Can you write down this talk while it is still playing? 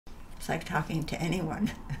It's like talking to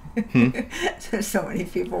anyone. Hmm. There's so many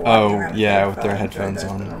people walking around with their headphones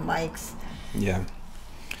on. Little mics. Yeah.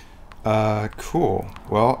 Cool.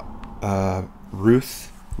 Well, Ruth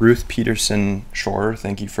Petersen Shorer,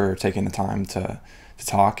 thank you for taking the time to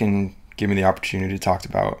talk and give me the opportunity to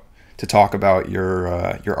talk about your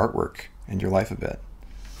artwork and your life a bit.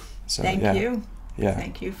 So Thank you. Yeah.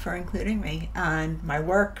 Thank you for including me and my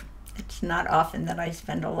work. It's not often that I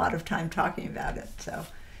spend a lot of time talking about it, so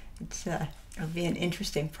it'll be an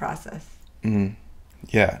interesting process. Mm.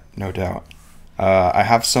 Yeah, no doubt. I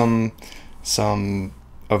have some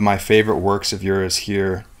of my favorite works of yours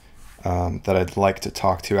here that I'd like to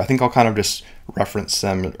talk to. I think I'll kind of just reference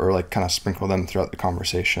them or like kind of sprinkle them throughout the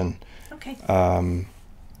conversation. Okay.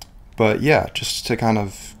 But yeah, just to kind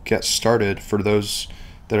of get started, for those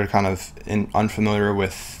that are kind of unfamiliar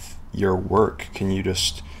with your work, can you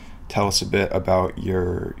just tell us a bit about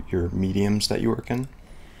your mediums that you work in?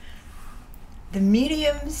 The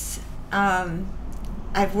mediums,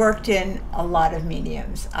 I've worked in a lot of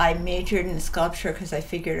mediums. I majored in sculpture because I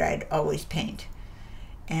figured I'd always paint.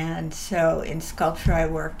 And so in sculpture I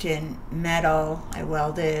worked in metal, I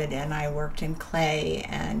welded, and I worked in clay,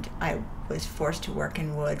 and I was forced to work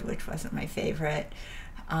in wood, which wasn't my favorite.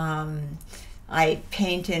 I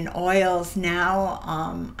paint in oils now.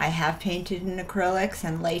 I have painted in acrylics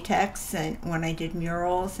and latex, and when I did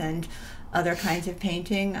murals and other kinds of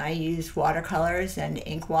painting, I used watercolors and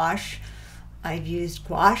ink wash. I've used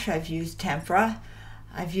gouache, I've used tempera,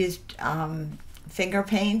 I've used finger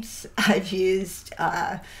paints, I've used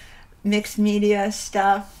mixed media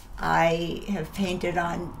stuff. I have painted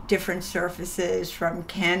on different surfaces, from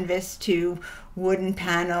canvas to wooden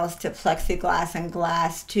panels to plexiglass and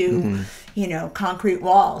glass to, concrete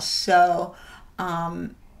walls. So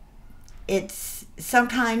it's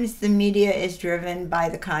sometimes the media is driven by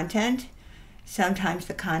the content. Sometimes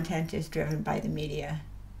the content is driven by the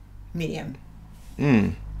medium.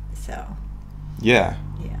 Mm. So. Yeah.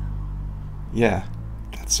 Yeah. Yeah.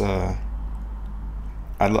 That's I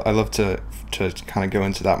love to kind of go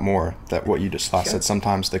into that more, that what you just last said.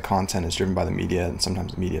 Sometimes the content is driven by the media and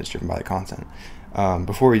sometimes the media is driven by the content.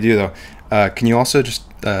 Before we do though, can you also just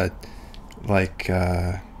talk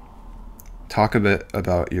a bit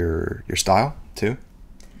about your style too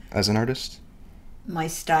as an artist? My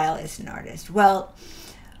style as an artist. Well,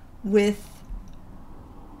 with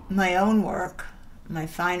my own work, my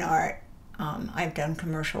fine art, I've done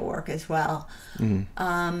commercial work as well.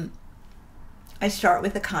 Mm-hmm. I start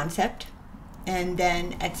with a concept, and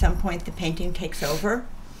then at some point the painting takes over,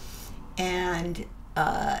 and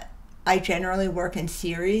I generally work in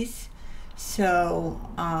series. So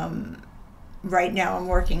right now I'm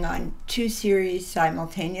working on 2 series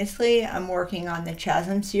simultaneously. I'm working on the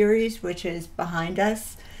Chasm series, which is behind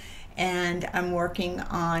us, and I'm working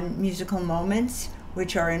on musical moments,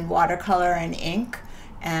 which are in watercolor and ink,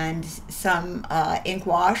 and some ink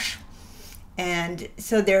wash. And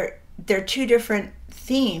so they're 2 different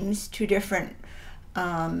themes, 2 different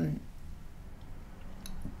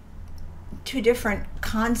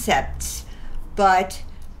concepts, but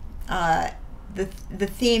the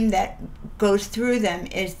theme that goes through them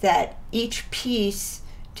is that each piece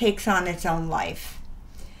takes on its own life.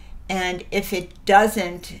 And if it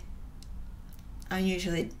doesn't, I'm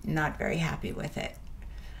usually not very happy with it.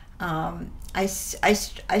 I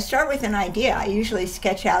start with an idea. I usually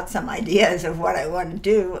sketch out some ideas of what I want to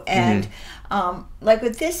do. And like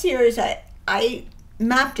with this series, I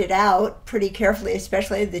mapped it out pretty carefully,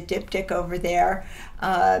 especially the diptych over there,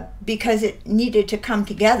 because it needed to come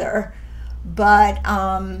together. But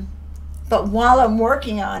while I'm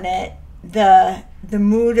working on it, the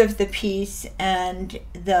mood of the piece and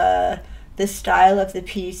the style of the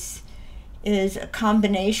piece is a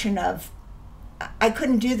combination of, I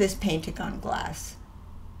couldn't do this painting on glass.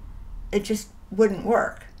 It just wouldn't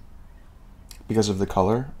work. Because of the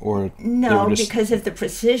color, or no, because of the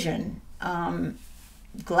precision.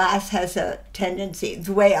 Glass has a tendency,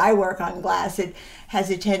 the way I work on glass, it has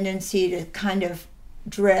a tendency to kind of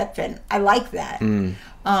drip, and I like that.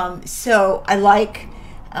 So I like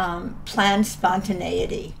planned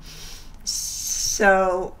spontaneity.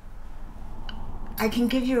 So I can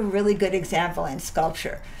give you a really good example in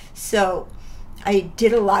sculpture. So I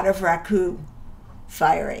did a lot of raku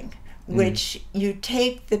firing, which you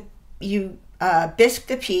take you bisque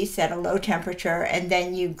the piece at a low temperature, and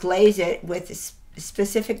then you glaze it with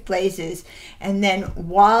specific glazes, and then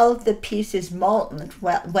while the piece is molten,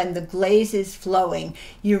 when the glaze is flowing,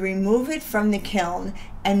 you remove it from the kiln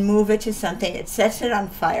and move it to something. It sets it on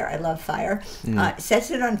fire. I love fire. Sets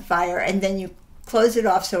it on fire, and then you close it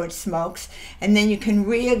off so it smokes, and then you can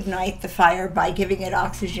reignite the fire by giving it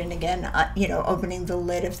oxygen again, opening the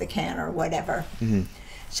lid of the can or whatever. Mm-hmm.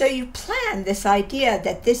 So you plan this idea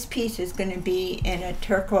that this piece is going to be in a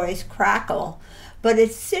turquoise crackle, but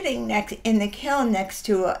it's sitting in the kiln next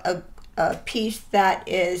to a piece that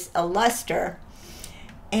is a luster,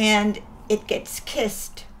 and it gets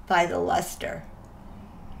kissed by the luster.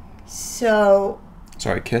 So...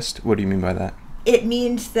 Sorry, kissed? What do you mean by that? It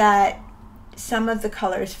means that some of the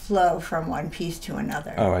colors flow from one piece to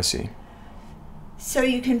another. Oh, I see. So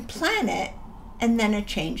you can plan it, and then it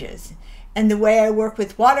changes. And the way I work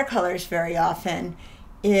with watercolors very often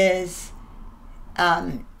is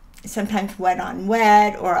sometimes wet on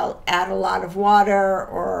wet, or I'll add a lot of water,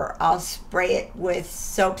 or I'll spray it with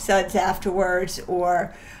soap suds afterwards,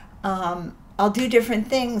 or I'll do different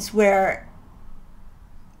things where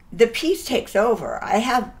the piece takes over. I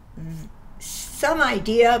have some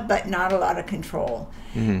idea, but not a lot of control.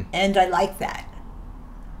 Mm-hmm. And I like that.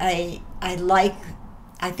 I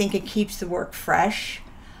think it keeps the work fresh.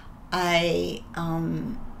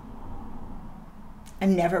 I'm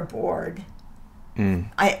never bored.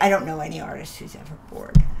 I don't know any artist who's ever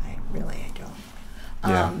bored. I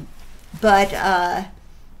don't. Yeah.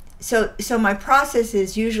 So my process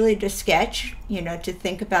is usually to sketch, to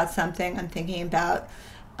think about something. I'm thinking about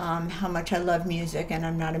how much I love music, and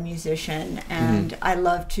I'm not a musician. And I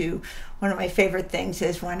love to, one of my favorite things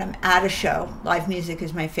is when I'm at a show, live music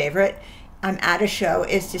is my favorite, I'm at a show,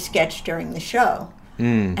 is to sketch during the show.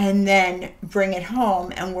 And then bring it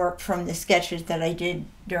home and work from the sketches that I did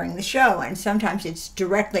during the show. And sometimes it's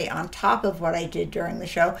directly on top of what I did during the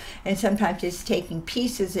show, and sometimes it's taking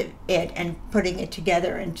pieces of it and putting it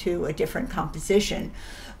together into a different composition.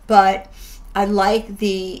 But I like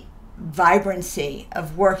the vibrancy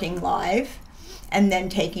of working live and then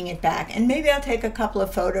taking it back. And maybe I'll take a couple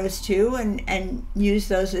of photos too and use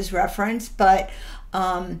those as reference, but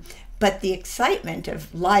the excitement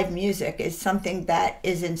of live music is something that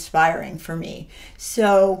is inspiring for me.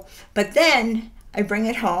 So, but then I bring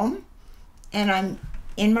it home and I'm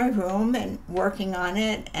in my room and working on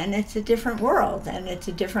it, and it's a different world and it's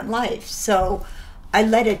a different life. So I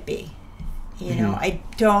let it be. I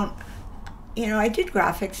don't, I did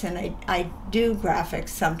graphics, and I do graphics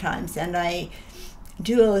sometimes, and I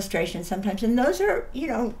do illustrations sometimes, and those are,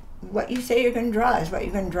 what you say you're going to draw is what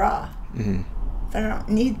you're going to draw. Mm-hmm. I don't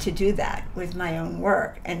need to do that with my own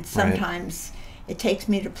work, and sometimes it takes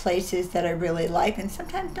me to places that I really like, and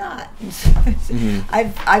sometimes not.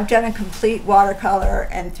 I've done a complete watercolor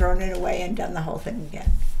and thrown it away and done the whole thing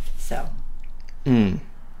again. So,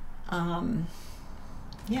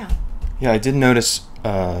 yeah. Yeah, I did notice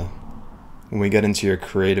when we get into your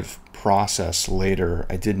creative process later,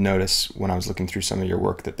 I did notice when I was looking through some of your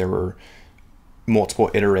work that there were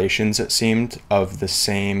multiple iterations, it seemed, of the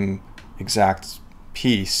same exact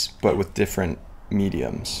piece, but with different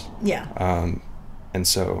mediums. Yeah. And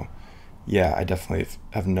so, yeah, I definitely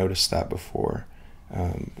have noticed that before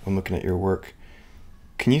when looking at your work.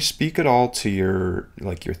 Can you speak at all to your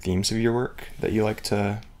themes of your work that you like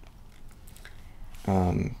to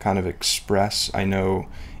kind of express? I know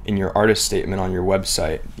in your artist statement on your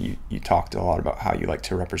website, you talked a lot about how you like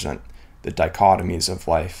to represent the dichotomies of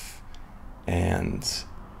life, and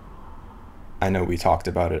I know we talked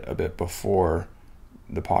about it a bit before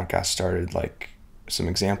the podcast started, like some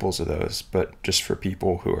examples of those, but just for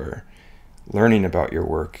people who are learning about your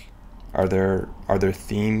work, are there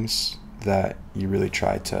themes that you really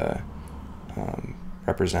try to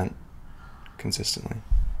represent consistently?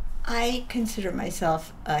 I consider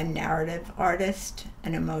myself a narrative artist,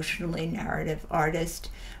 an emotionally narrative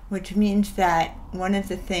artist, which means that one of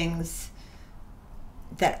the things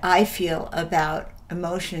that I feel about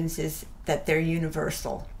emotions is that they're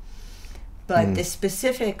universal. But the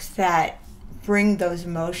specifics that bring those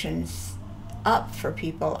emotions up for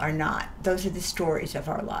people are not. Those are the stories of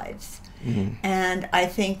our lives. Mm-hmm. And I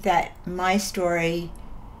think that my story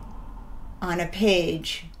on a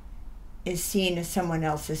page is seen as someone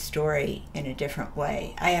else's story in a different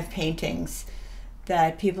way. I have paintings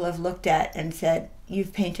that people have looked at and said,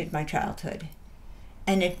 "You've painted my childhood."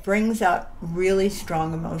 And it brings up really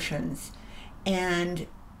strong emotions, and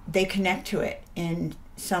they connect to it in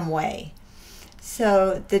some way.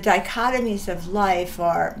 So the dichotomies of life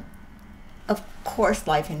are, of course,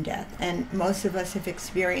 life and death, and most of us have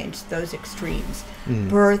experienced those extremes.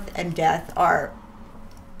 Birth and death are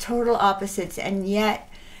total opposites, and yet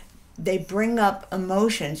they bring up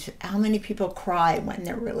emotions. How many people cry when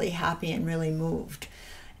they're really happy and really moved?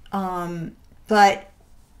 But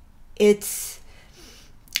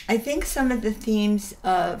I think some of the themes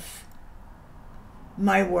of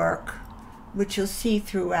my work which you'll see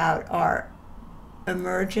throughout, are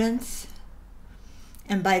emergence.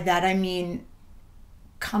 And by that I mean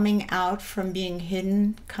coming out from being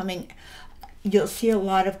hidden, you'll see a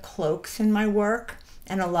lot of cloaks in my work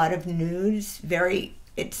and a lot of nudes.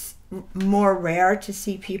 It's more rare to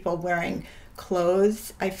see people wearing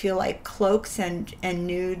clothes. I feel like cloaks and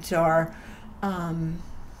nudes are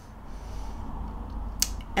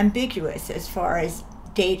ambiguous as far as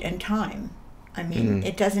date and time. I mean,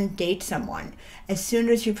 it doesn't date someone. As soon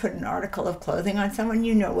as you put an article of clothing on someone,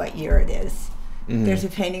 you know what year it is. There's a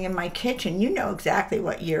painting in my kitchen, you know exactly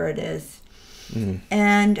what year it is.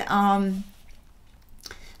 And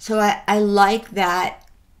so I like that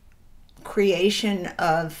creation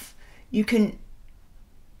of, you can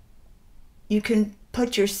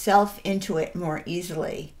put yourself into it more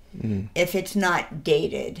easily if it's not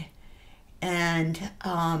dated. And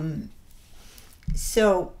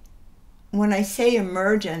so when I say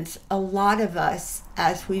emergence, a lot of us,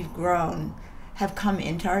 as we've grown, have come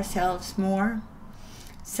into ourselves more.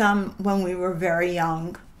 Some when we were very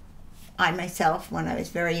young. I myself, when I was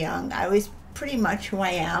very young, I was pretty much who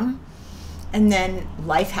I am. And then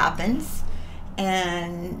life happens,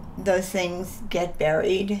 and those things get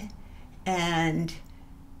buried, and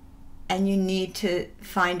you need to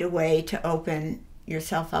find a way to open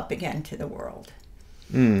yourself up again to the world.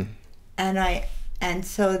 And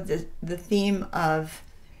so the theme of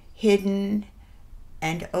hidden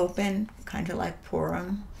and open, kind of like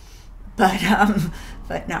Purim, but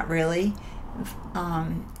not really,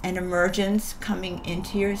 and emergence, coming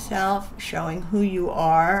into yourself, showing who you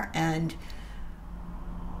are. And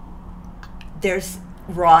there's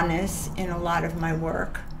rawness in a lot of my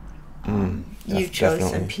work. You chose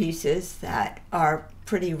definitely some pieces that are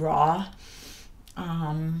pretty raw.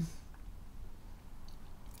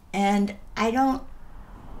 And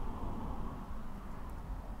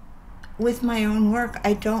with my own work,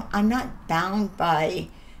 I'm not bound by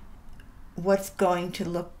what's going to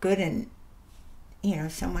look good in,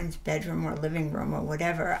 someone's bedroom or living room or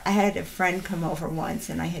whatever. I had a friend come over once,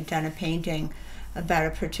 and I had done a painting about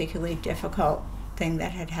a particularly difficult thing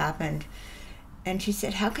that had happened. And she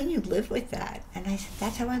said, "How can you live with that?" And I said,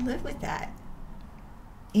 "That's how I live with that.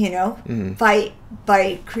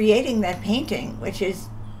 By creating that painting, which is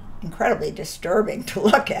incredibly disturbing to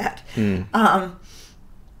look at.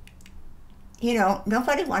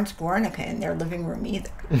 Nobody wants Guernica in their living room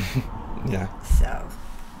either." Yeah. So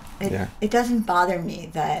it doesn't bother me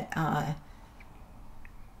that,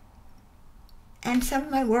 and some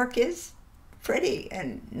of my work is pretty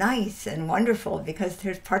and nice and wonderful, because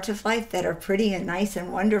there's parts of life that are pretty and nice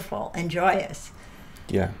and wonderful and joyous.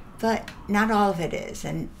 Yeah. But not all of it is,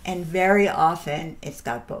 and very often it's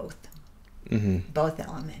got both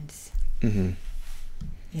elements.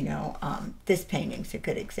 This painting's a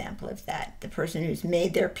good example of that. The person who's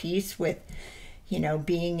made their peace with,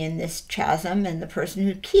 being in this chasm, and the person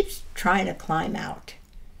who keeps trying to climb out.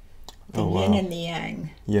 The yin and the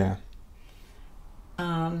yang. Yeah.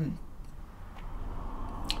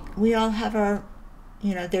 We all have our,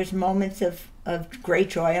 there's moments of great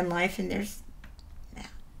joy in life, and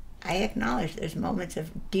I acknowledge there's moments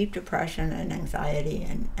of deep depression and anxiety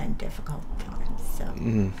and difficult times.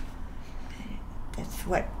 So that's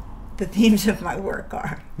what the themes of my work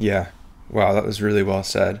are. Yeah. Wow, that was really well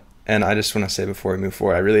said. And I just want to say before we move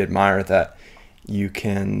forward, I really admire that you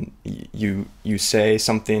say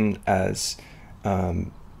something as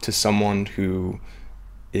to someone who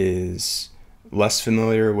is less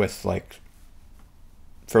familiar with, like,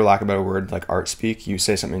 for lack of a better word, like art speak. You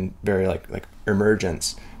say something very like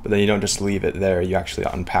emergence, but then you don't just leave it there. You actually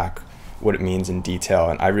unpack what it means in detail,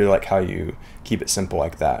 and I really like how you keep it simple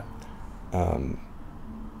like that.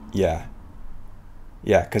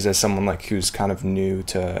 Because as someone like who's kind of new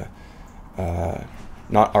to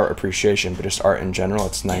not art appreciation, but just art in general,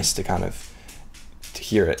 it's nice to kind of to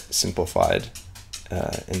hear it simplified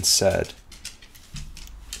and said.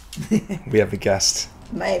 We have a guest.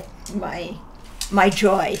 My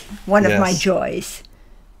joy, one of my joys.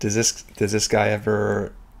 Does this guy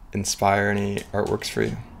ever inspire any artworks for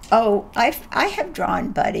you? Oh, I have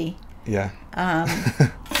drawn Buddy. Yeah.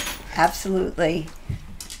 Absolutely.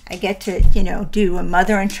 I get to, do a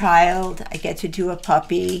mother and child. I get to do a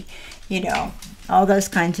puppy, all those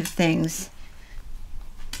kinds of things.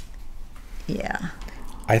 Yeah.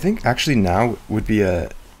 I think actually now would be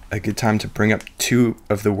a good time to bring up two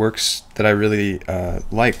of the works that I really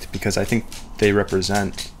liked, because I think they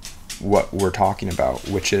represent what we're talking about,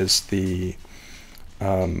 which is the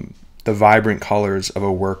vibrant colors of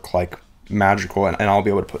a work like Magical, and I'll be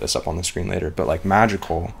able to put this up on the screen later, but like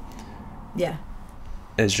Magical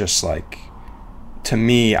is just like to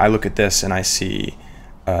me, I look at this and I see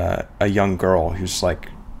a young girl who's like,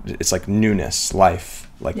 it's like newness, life,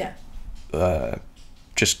 like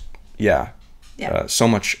just so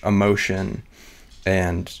much emotion,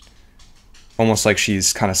 and almost like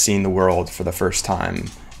she's kind of seeing the world for the first time,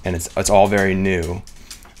 and it's all very new.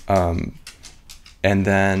 And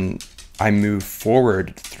then I move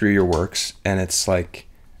forward through your works, and it's like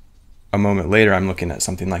a moment later I'm looking at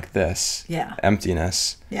something like this,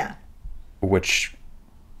 emptiness, which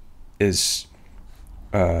is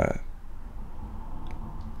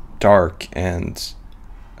dark, and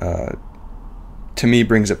to me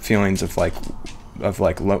brings up feelings of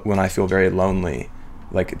when I feel very lonely,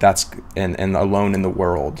 like that's and alone in the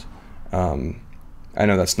world. I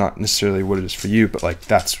know that's not necessarily what it is for you, but like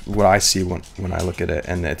that's what I see when I look at it,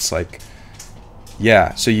 and it's like,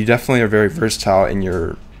 so you definitely are very versatile in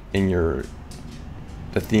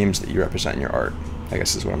the themes that you represent in your art, I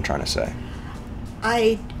guess is what I'm trying to say.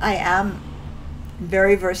 I am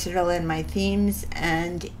very versatile in my themes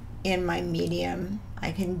and in my medium.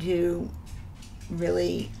 I can do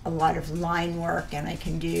really a lot of line work, and I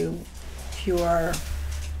can do pure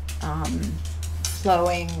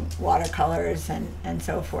flowing watercolors and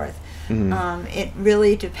so forth. It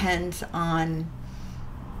really depends on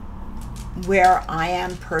where I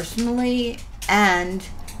am personally and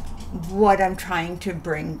what I'm trying to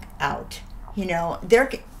bring out. You know,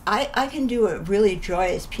 I can do a really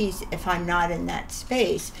joyous piece if I'm not in that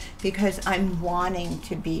space, because I'm wanting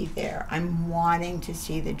to be there. I'm wanting to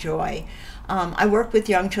see the joy. I worked with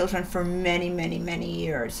young children for many, many, many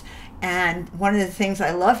years. And one of the things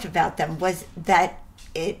I loved about them was that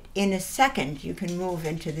in a second you can move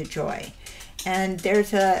into the joy. And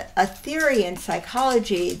there's a theory in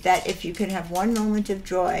psychology that if you can have one moment of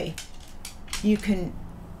joy, you can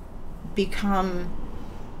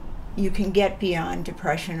get beyond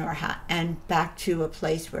depression and back to a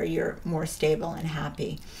place where you're more stable and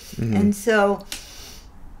happy. And so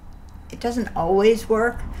it doesn't always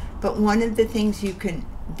work, but one of the things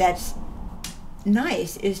that's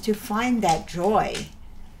nice is to find that joy,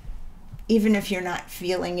 even if you're not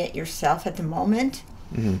feeling it yourself at the moment.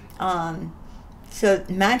 So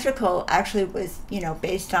Magical actually was,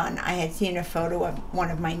 based on, I had seen a photo of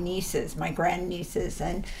one of my nieces, my grandnieces,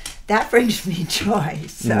 and that brings me joy.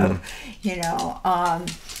 So,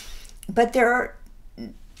 but the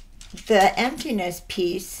emptiness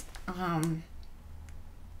piece,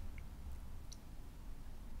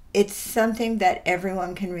 it's something that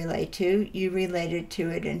everyone can relate to. You related to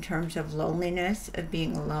it in terms of loneliness, of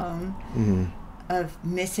being alone, of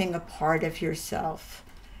missing a part of yourself.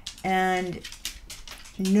 And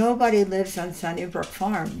nobody lives on Sunnybrook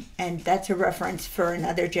Farm, and that's a reference for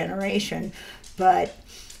another generation. But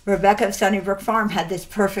Rebecca of Sunnybrook Farm had this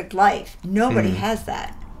perfect life. Nobody has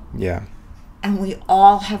that. Yeah. And we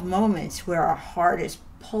all have moments where our heart is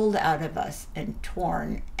pulled out of us and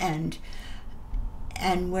torn, and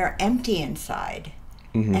we're empty inside.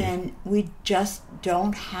 And we just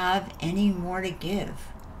don't have any more to give.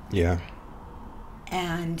 Yeah.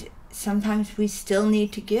 And sometimes we still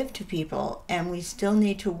need to give to people, and we still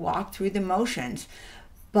need to walk through the motions,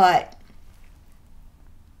 but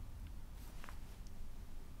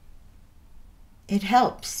it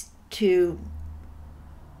helps to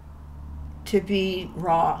be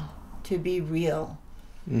raw, to be real.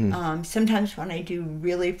 Sometimes when I do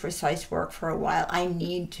really precise work for a while, I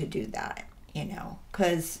need to do that,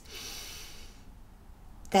 because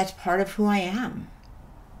that's part of who I am,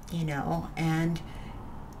 and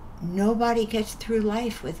nobody gets through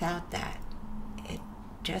life without that.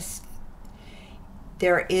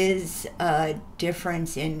 There is a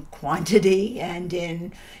difference in quantity and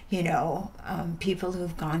in, people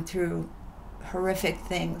who've gone through horrific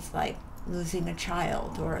things like losing a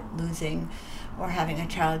child or having a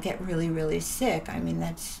child get really, really sick. I mean,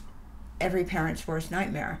 that's every parent's worst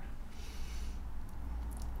nightmare.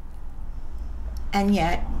 And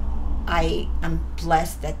yet, I am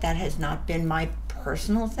blessed that has not been my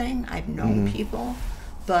personal thing. I've known people,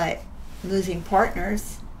 but losing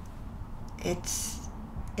partners, it's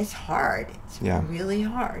hard. It's really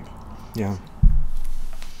hard. Yeah,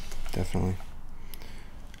 definitely.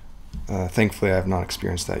 Thankfully, I have not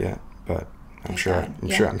experienced that yet, but I'm sure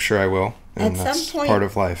I will. And at that's some point, part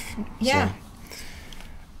of life. Yeah.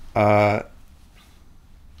 So.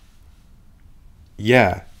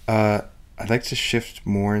 I'd like to shift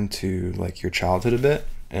more into like your childhood a bit,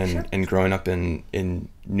 and growing up in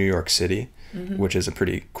New York City, which is a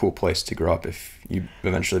pretty cool place to grow up if you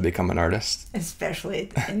eventually become an artist. Especially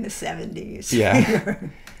in the 70s. Yeah.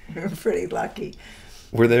 You're pretty lucky.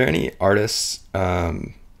 Were there any artists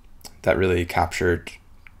that really captured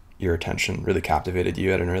your attention, really captivated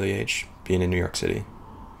you at an early age, being in New York City?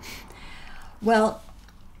 Well,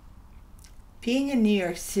 being in New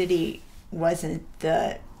York City wasn't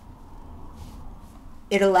it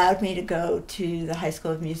allowed me to go to the High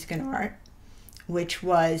School of Music and Art, which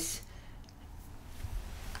was,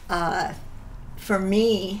 for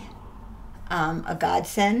me, a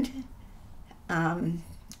godsend.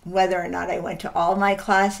 Whether or not I went to all my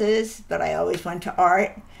classes, but I always went to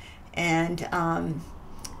art. And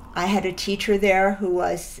I had a teacher there who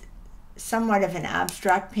was somewhat of an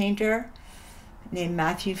abstract painter named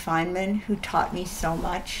Matthew Feynman, who taught me so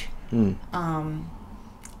much.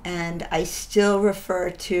 And I still refer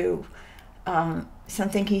to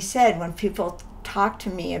something he said when people talk to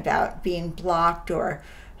me about being blocked or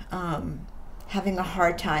having a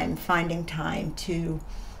hard time finding time to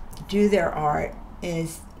do their art.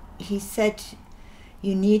 Is he said,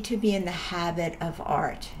 you need to be in the habit of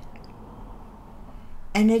art.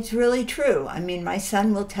 And it's really true. I mean, my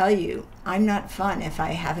son will tell you, I'm not fun if I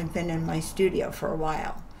haven't been in my studio for a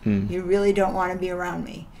while. You really don't want to be around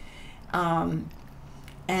me.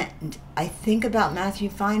 And I think about Matthew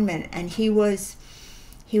Feynman, and he was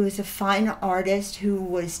a fine artist who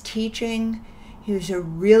was teaching. He was a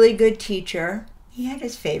really good teacher. He had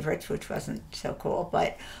his favorites, which wasn't so cool,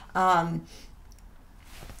 but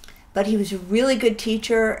he was a really good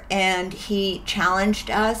teacher, and he challenged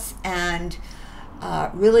us and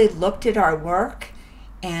really looked at our work,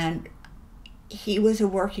 and he was a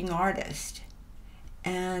working artist.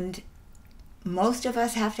 And most of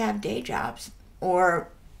us have to have day jobs or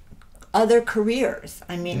other careers.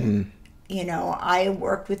 I mean, you know, I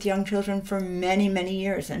worked with young children for many, many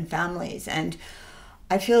years and families, and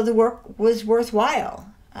I feel the work was worthwhile.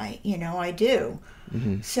 I do.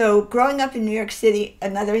 So growing up in New York City,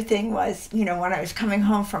 another thing was, you know, when I was coming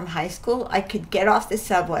home from high school, I could get off the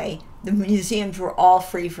subway. The museums were all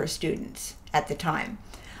free for students at the time.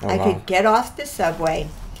 Oh, I wow. could get off the subway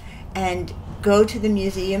and go to the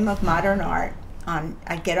Museum of Modern Art.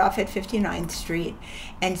 I'd get off at 59th Street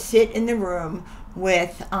and sit in the room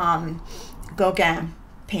with Gauguin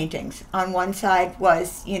paintings. On one side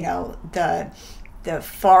was, you know, the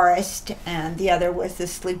forest, and the other was the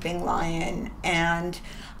sleeping lion, and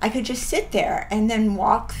I could just sit there and then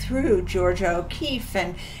walk through Georgia O'Keeffe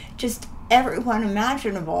and just everyone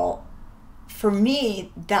imaginable. For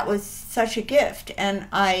me, that was such a gift. And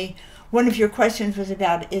one of your questions was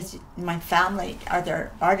about, is my family, are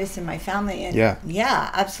there artists in my family? And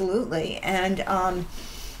yeah, absolutely. And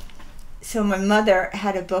so my mother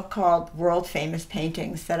had a book called World Famous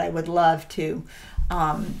Paintings that I would love to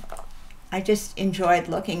I just enjoyed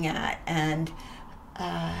looking at, and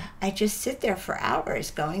I just sit there for hours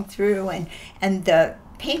going through, and the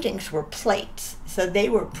paintings were plates, so they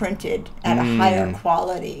were printed at a higher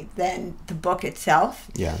quality than the book itself.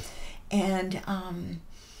 Yeah. And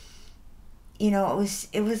you know,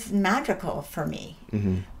 it was magical for me.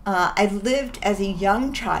 I lived as a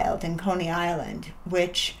young child in Coney Island,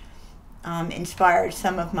 which inspired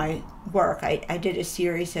some of my work. I did a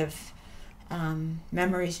series of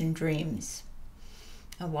Memories and Dreams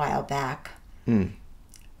a while back.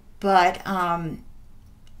 But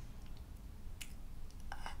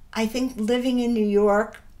I think living in New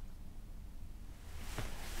York,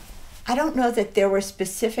 I don't know that there were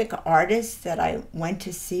specific artists that I went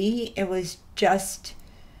to see. It was just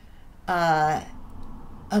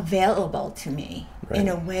available to me in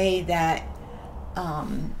a way that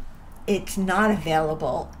it's not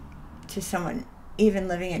available to someone even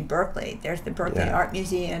living in Berkeley. There's the Berkeley Art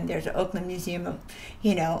Museum, there's the Oakland Museum of,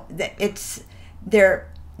 you know, there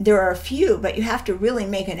are a few, but you have to really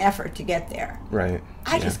make an effort to get there. Right.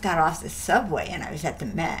 I just got off the subway and I was at the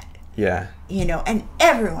Met. Yeah. You know, and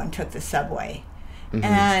everyone took the subway.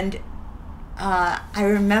 And I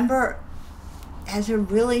remember as a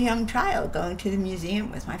really young child going to the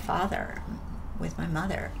museum with my father, with my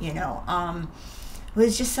mother, you know. It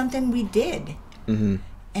was just something we did.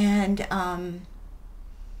 And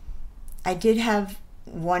I did have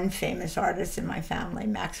one famous artist in my family.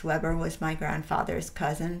 Max Weber was my grandfather's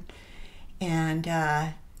cousin. And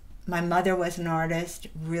my mother was an artist,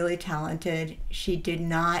 really talented. She did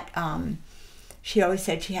not, she always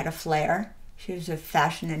said she had a flair. She was a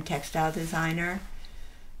fashion and textile designer.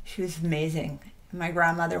 She was amazing. My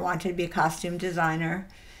grandmother wanted to be a costume designer.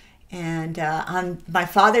 And on my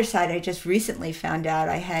father's side, I just recently found out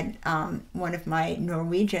I had one of my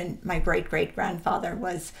my great-great-grandfather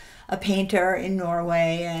was a painter in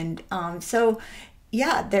Norway. And so,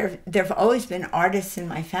 yeah, there've always been artists in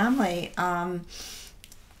my family.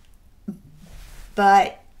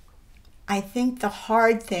 But I think the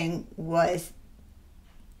hard thing was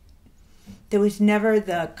there was never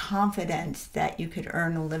the confidence that you could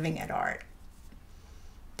earn a living at art.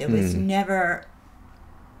 There was never...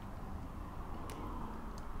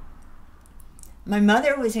 My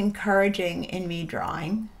mother was encouraging in me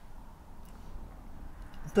drawing,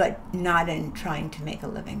 but not in trying to make a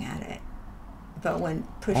living at it. But when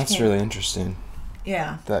push That's came, really interesting.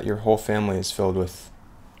 Yeah. That your whole family is filled with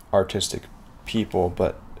artistic people,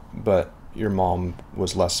 but your mom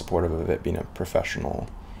was less supportive of it being a professional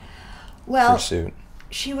pursuit.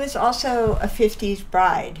 She was also a 50s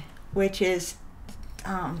bride, which is,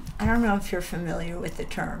 I don't know if you're familiar with the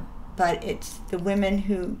term, but it's the women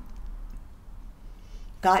who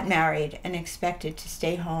got married and expected to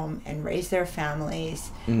stay home and raise their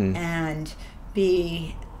families and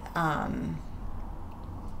be,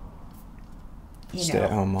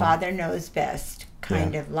 stay-at-home mom. Father knows best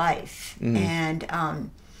kind of life.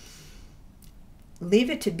 And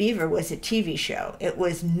Leave It to Beaver was a TV show. It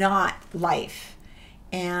was not life.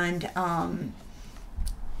 And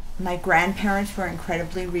my grandparents were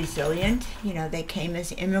incredibly resilient. They came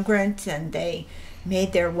as immigrants and they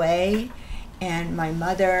made their way. And my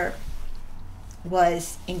mother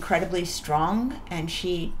was incredibly strong, and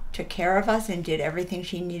she took care of us and did everything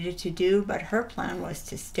she needed to do, but her plan was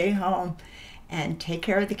to stay home and take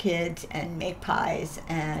care of the kids and make pies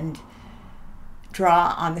and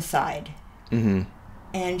draw on the side.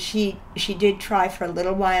 And she did try for a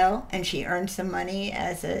little while, and she earned some money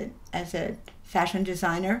as a fashion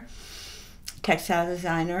designer, textile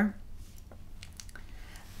designer.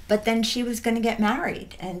 But then she was going to get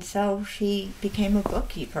married, and so she became a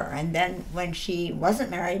bookkeeper. And then when she wasn't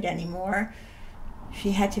married anymore,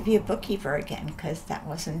 she had to be a bookkeeper again, because that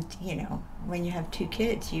wasn't, when you have 2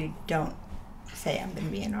 kids, you don't say, I'm going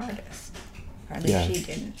to be an artist. Or at least she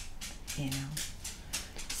didn't,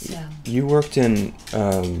 So. You worked in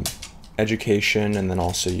education, and then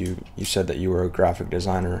also you said that you were a graphic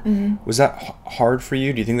designer. Was that hard for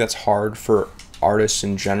you? Do you think that's hard for artists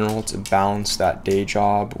in general to balance that day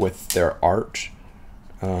job with their art?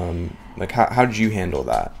 How did you handle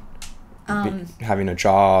that? Having a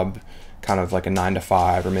job, kind of like a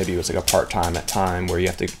 9-to-5, or maybe it was like a part-time at time where you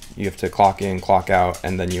have to clock in, clock out,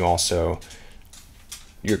 and then you also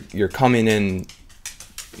you're coming in,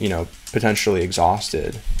 potentially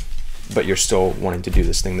exhausted, but you're still wanting to do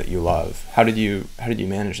this thing that you love. How did you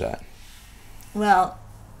manage that? Well,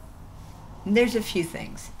 there's a few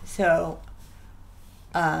things. So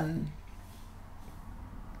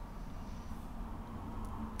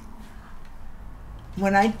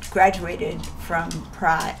when I graduated from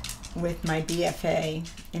Pratt with my BFA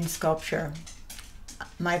in sculpture,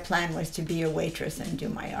 my plan was to be a waitress and do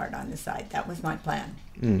my art on the side. That was my plan.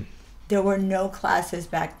 There were no classes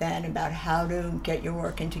back then about how to get your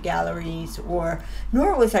work into galleries, nor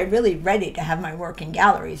was I really ready to have my work in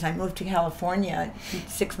galleries. I moved to California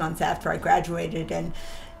 6 months after I graduated and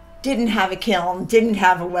didn't have a kiln, didn't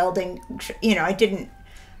have a welding,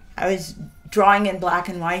 I was drawing in black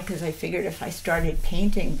and white because I figured if I started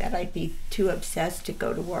painting that I'd be too obsessed to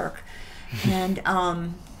go to work. And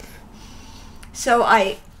so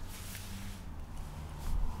I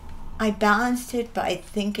balanced it by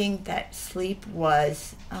thinking that sleep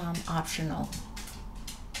was optional.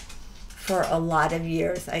 For a lot of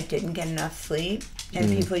years, I didn't get enough sleep, and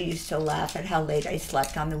people used to laugh at how late I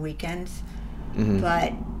slept on the weekends.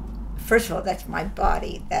 But first of all, that's my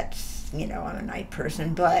body. That's, I'm a night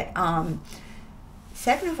person. But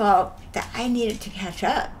second of all, that I needed to catch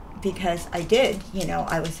up, because I did.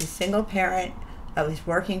 I was a single parent. I was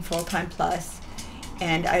working full-time plus,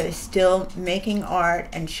 and I was still making art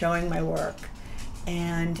and showing my work.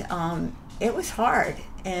 And it was hard.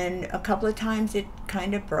 And a couple of times it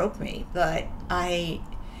kind of broke me, but I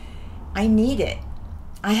need it.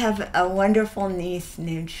 I have a wonderful niece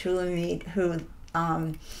named Shulamit who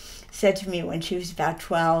said to me when she was about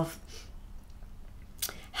 12,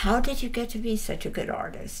 how did you get to be such a good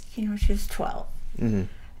artist? She was 12. And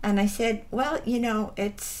I said, well,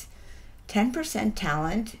 it's 10%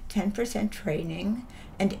 talent, 10% training,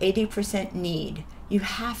 and 80% need. You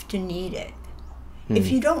have to need it. If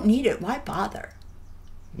you don't need it, why bother?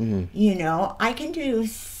 I can do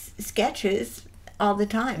sketches all the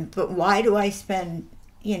time, but why do I spend,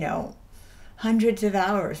 hundreds of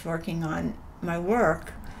hours working on my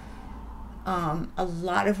work? A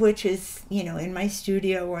lot of which is, in my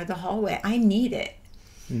studio or the hallway. I need it.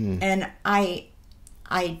 And I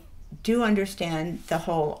do understand the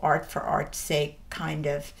whole art for art's sake kind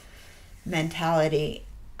of mentality.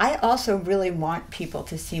 I also really want people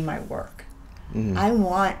to see my work. I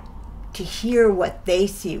want to hear what they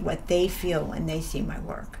see, what they feel when they see my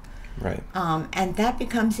work. Right. And that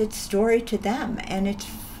becomes its story to them, and it's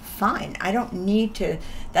fine. I don't need to.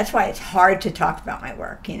 That's why it's hard to talk about my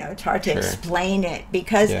work. It's hard to explain it,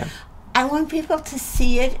 because I want people to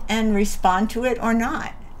see it and respond to it or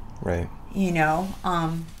not. Right.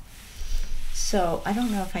 So I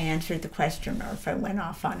don't know if I answered the question or if I went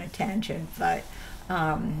off on a tangent, but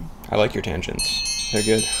I like your tangents. They're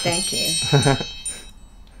good. Thank you.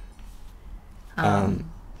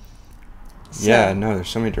 Yeah, no, there's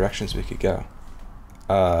so many directions we could go.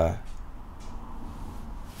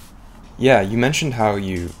 Yeah, you mentioned how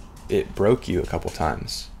it broke you a couple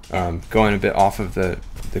times. Going a bit off of the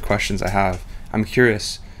questions I have, I'm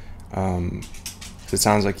curious, 'cause it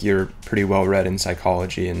sounds like you're pretty well read in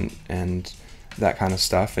psychology and that kind of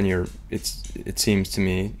stuff, and it seems to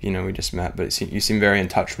me, we just met, but you seem very in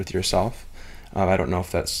touch with yourself. I don't know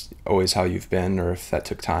if that's always how you've been or if that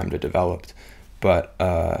took time to develop, but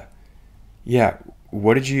yeah,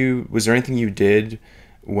 was there anything you did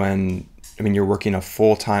when, you're working a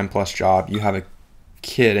full-time plus job, you have a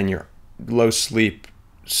kid and you're low sleep,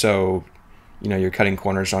 so you're cutting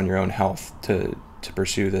corners on your own health to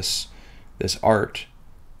pursue this art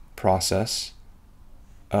process.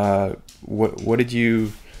 What did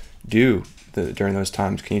you do during those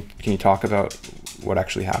times? Can you talk about what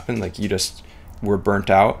actually happened? Like, you just were burnt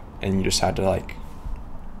out and you just had to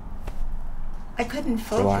I couldn't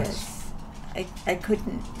focus. I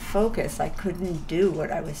couldn't focus. I couldn't do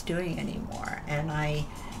what I was doing anymore, and I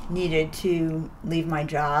needed to leave my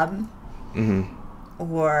job. Mm-hmm.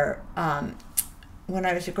 Or when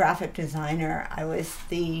I was a graphic designer,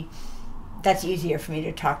 that's easier for me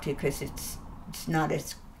to talk to, because it's not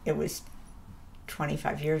as, it was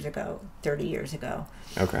 25 years ago, 30 years ago.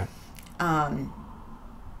 Okay.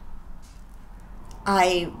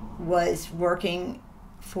 I was working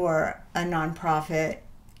for a nonprofit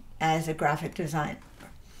as a graphic designer,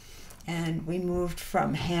 and we moved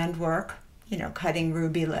from handwork, cutting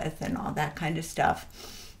ruby litho and all that kind of stuff,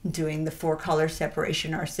 doing the 4-color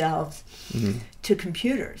separation ourselves, to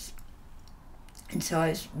computers. And so I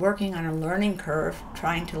was working on a learning curve,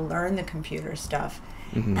 trying to learn the computer stuff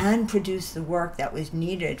and produce the work that was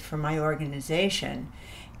needed for my organization.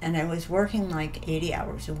 And I was working like 80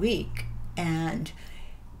 hours a week, and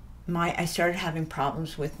I started having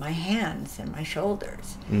problems with my hands and my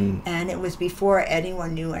shoulders. And it was before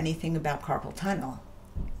anyone knew anything about carpal tunnel.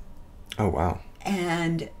 Oh, wow.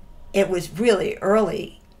 And it was really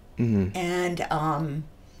early. And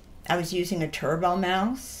I was using a turbo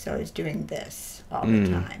mouse, so I was doing this all the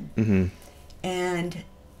time. And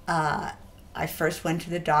I first went to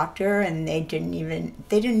the doctor, and they didn't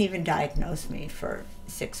even diagnose me for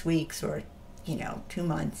 6 weeks or 2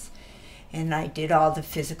 months. And I did all the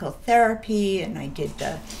physical therapy, and I did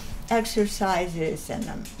the exercises, and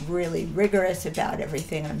I'm really rigorous about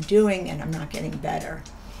everything I'm doing, and I'm not getting better.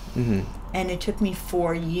 And it took me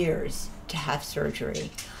 4 years to have surgery.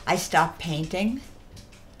 I stopped painting.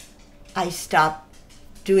 I stopped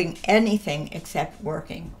doing anything except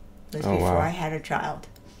working. It was before I had a child.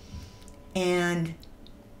 And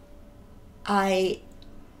I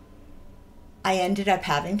ended up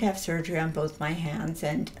having to have surgery on both my hands,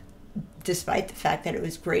 and despite the fact that it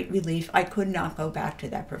was great relief, I could not go back to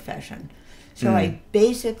that profession. So I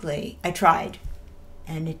tried,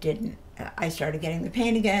 and it didn't. I started getting the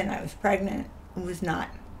pain again. I was pregnant. It was not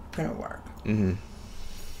going to work.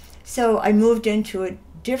 So I moved into a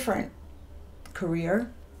different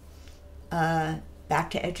career,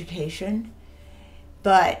 back to education.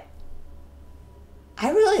 But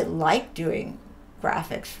I really like doing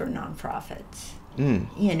graphics for nonprofits.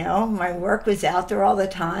 My work was out there all the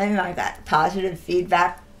time. I got positive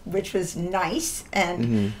feedback, which was nice.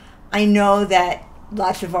 And I know that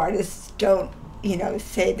lots of artists don't,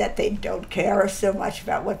 say that they don't care so much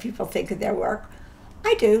about what people think of their work.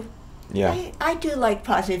 I do. Yeah. I do like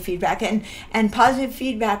positive feedback, and positive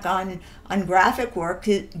feedback on graphic work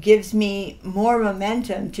gives me more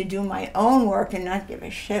momentum to do my own work and not give a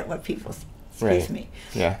shit what people excuse me.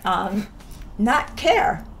 Yeah. Not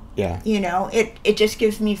care. Yeah. It just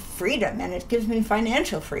gives me freedom, and it gives me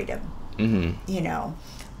financial freedom.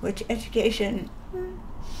 Which education,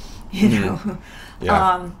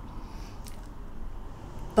 Yeah.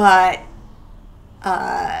 But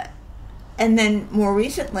and then more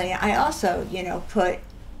recently, I also, put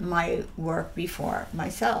my work before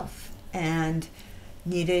myself and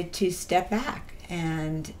needed to step back,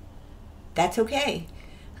 and that's okay.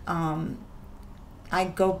 I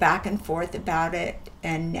go back and forth about it,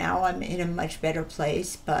 and now I'm in a much better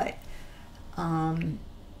place, but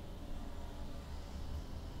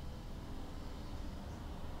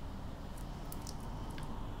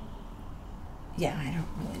yeah, I don't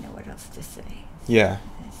really know what else to say. Yeah.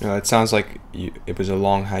 No, it sounds like it was a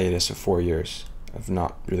long hiatus of 4 years of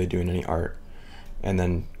not really doing any art. And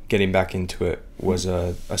then getting back into it was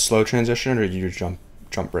a slow transition, or did you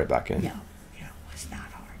jump right back in? No, it was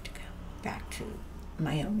not hard to go back to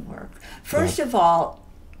my own work. First of all,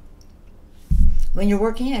 when you're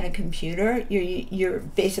working at a computer, you're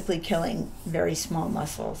basically killing very small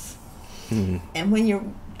muscles. Mm-hmm. And when you're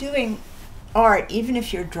doing art, even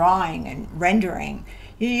if you're drawing and rendering,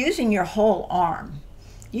 you're using your whole arm,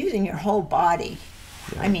 using your whole body.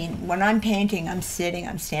 Yeah. I mean, when I'm painting, I'm sitting,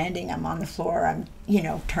 I'm standing, I'm on the floor, I'm,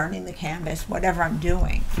 turning the canvas, whatever I'm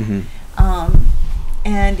doing. Mm-hmm.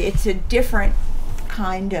 And it's a different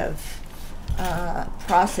kind of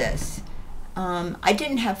process. I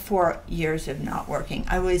didn't have 4 years of not working.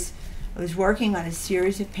 I was working on a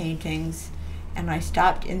series of paintings, and I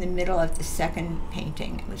stopped in the middle of the second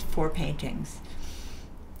painting. It was 4 paintings.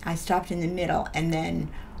 I stopped in the middle, and then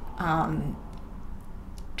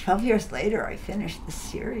 12 years later, I finished the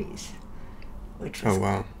series, which was,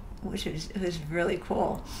 it was really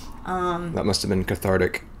cool. That must have been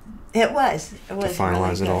cathartic. It was to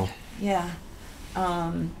finalize really it all. Yeah.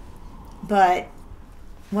 But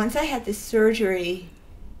once I had the surgery,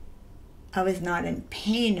 I was not in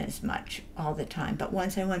pain as much all the time. But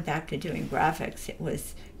once I went back to doing graphics, it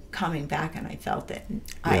was coming back, and I felt it. And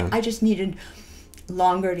Yeah. I just needed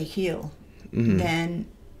longer to heal. Mm-hmm.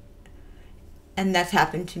 And that's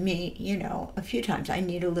happened to me, a few times. I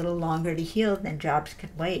need a little longer to heal, then jobs can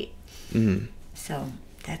wait. Mm-hmm. So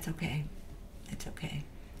that's okay. It's okay.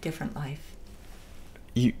 Different life.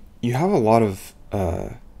 You have a lot of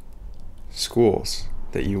schools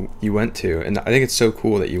that you went to, and I think it's so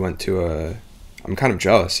cool that you went to I'm kind of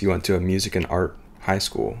jealous. You went to a music and art high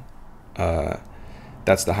school.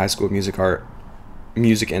 That's the High School of Music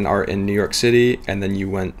and Art in New York City, and then you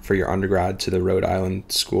went for your undergrad to the Rhode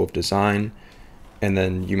Island School of Design, and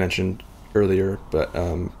then you mentioned earlier, but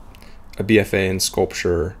a BFA in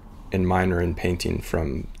sculpture and minor in painting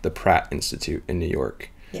from the Pratt Institute in New York.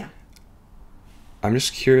 Yeah. I'm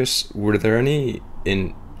just curious, were there any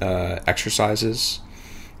exercises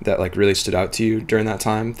that really stood out to you during that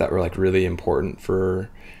time that were really important for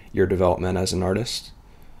your development as an artist?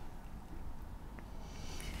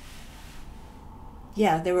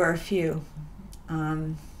 Yeah, there were a few.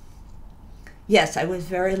 Yes, I was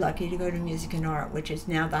very lucky to go to Music and Art, which is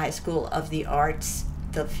now the High School of the Arts,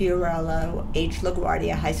 the Fiorello H.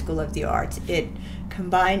 LaGuardia High School of the Arts. It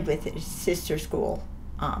combined with its sister school,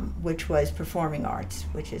 which was Performing Arts,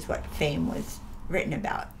 which is what Fame was written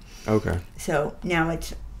about. Okay. So now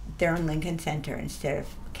they're in Lincoln Center instead of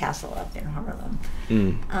Castle up in Harlem.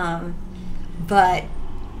 But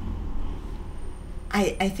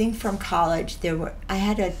I think from college I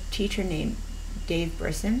had a teacher named Dave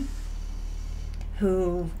Brisson,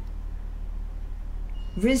 who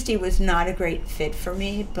RISD was not a great fit for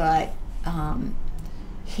me, but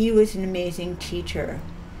he was an amazing teacher.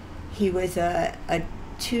 He was a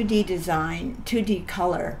 2D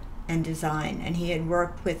color and design, and he had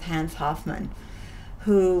worked with Hans Hofmann,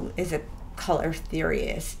 who is a color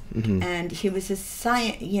theorist. Mm-hmm. And he was a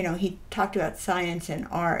science, he talked about science and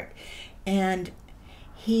art, and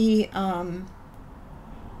he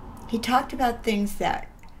talked about things that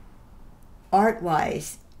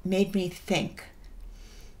art-wise made me think.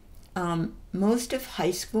 Most of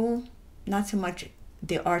high school, not so much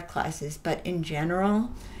the art classes, but in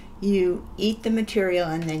general, you eat the material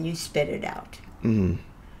and then you spit it out. Mm-hmm.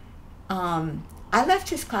 I left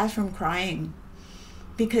his classroom crying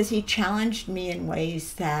because he challenged me in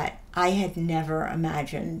ways that I had never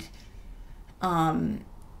imagined. And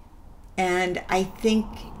I think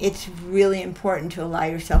it's really important to allow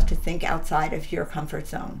yourself to think outside of your comfort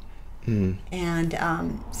zone. Mm-hmm. And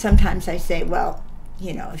sometimes I say, well,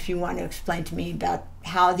 if you want to explain to me about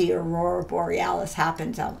how the aurora borealis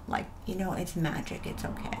happens, I'm like, it's magic, it's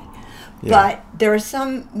okay. Yeah. But there are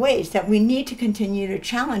some ways that we need to continue to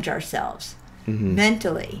challenge ourselves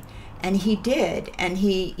mentally. And he did. And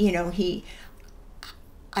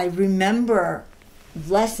I remember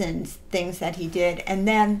lessons, things that he did. And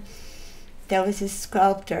then there was a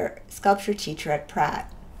sculpture teacher at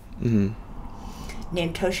Pratt named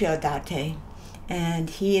Toshio Date. And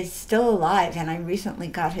he is still alive, and I recently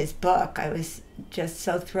got his book. I was just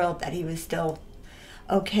so thrilled that he was still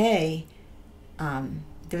okay.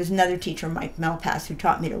 There was another teacher, Mike Melpass, who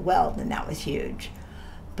taught me to weld, and that was huge.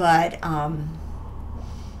 But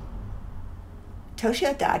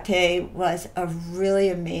Toshio Date was a really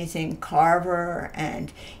amazing carver,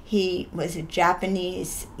 and he was a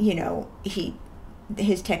Japanese,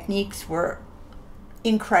 his techniques were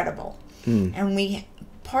incredible. And we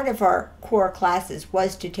part of our core classes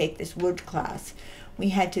was to take this wood class. We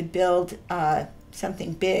had to build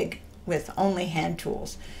something big with only hand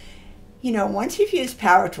tools. You know, once you've used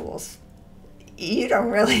power tools, you don't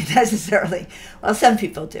really necessarily, well, some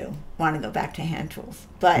people do want to go back to hand tools.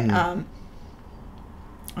 But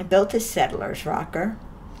I built a settler's rocker,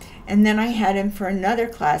 and then I had him for another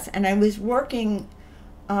class, and I was working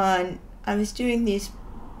on, I was doing these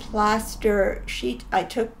plaster sheet. I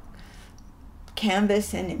took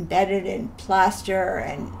canvas and embedded in plaster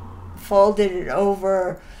and folded it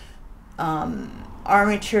over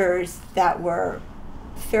armatures that were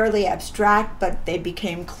fairly abstract, but they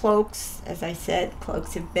became cloaks. As I said,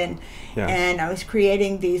 cloaks have been, and I was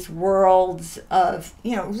creating these worlds of,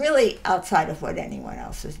 you know, really outside of what anyone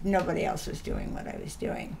else was, nobody else was doing what I was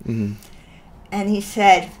doing. Mm-hmm. And he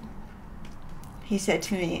said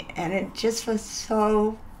to me, and it just was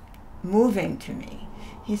so moving to me,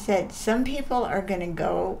 he said, some people are going to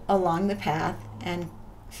go along the path and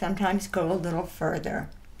sometimes go a little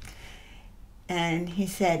further. And he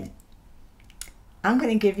said, I'm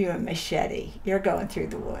going to give you a machete. You're going through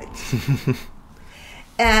the woods.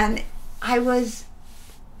 And I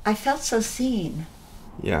felt so seen.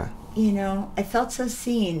 Yeah. You know, I felt so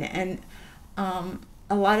seen. And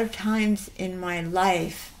a lot of times in my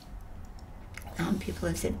life, people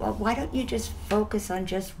have said, well, why don't you just focus on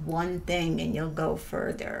just one thing and you'll go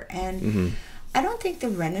further? And I don't think the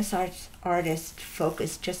Renaissance artists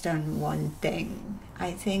focus just on one thing.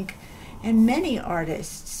 I think, and many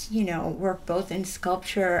artists, you know, work both in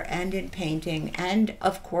sculpture and in painting, and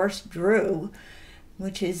of course drew,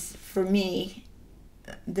 which is for me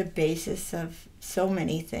the basis of so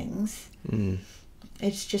many things.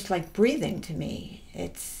 It's just like breathing to me.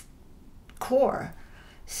 It's core.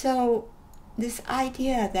 So this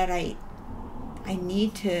idea that I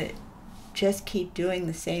need to just keep doing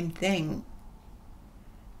the same thing,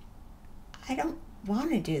 I don't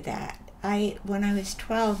want to do that. When I was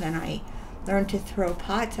 12 and I learned to throw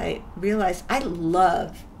pots, I realized I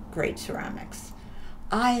love great ceramics.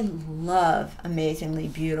 I love amazingly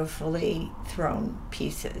beautifully thrown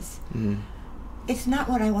pieces. It's not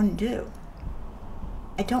what I want to do.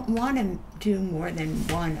 I don't want to do more than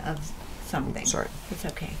one of something. Sorry. It's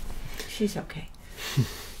okay. She's okay.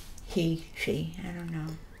 He, she, I don't know.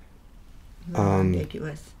 More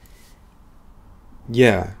ambiguous.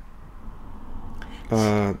 Yeah.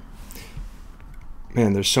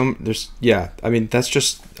 Man, I mean, that's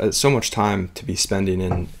just so much time to be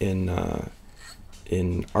spending in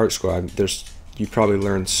art school. You probably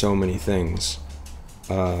learned so many things,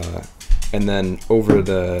 and then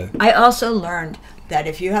I also learned that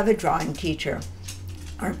if you have a drawing teacher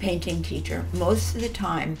or a painting teacher, most of the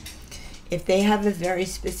time, if they have a very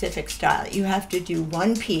specific style, you have to do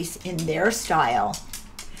one piece in their style,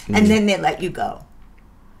 and then they let you go.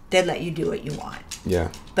 They let you do what you want. Yeah.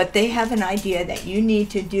 But they have an idea that you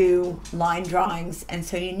need to do line drawings, and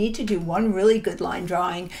so you need to do one really good line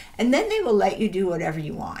drawing, and then they will let you do whatever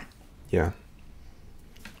you want. Yeah.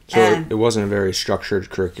 So it wasn't a very structured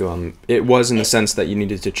curriculum. It was in the sense that you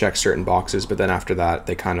needed to check certain boxes, but then after that,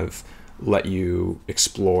 they kind of let you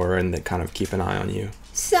explore and they kind of keep an eye on you.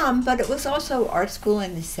 Some, but it was also art school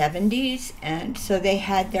in the 70s, and so they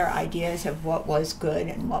had their ideas of what was good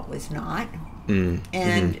and what was not.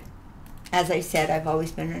 And as I said, I've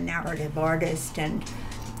always been a narrative artist, and,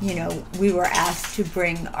 you know, we were asked to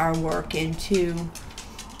bring our work into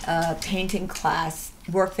a painting class,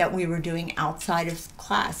 work that we were doing outside of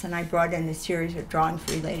class, and I brought in a series of drawings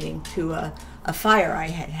relating to a fire I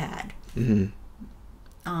had.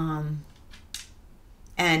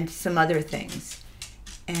 And some other things.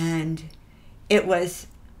 And it was,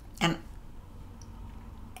 and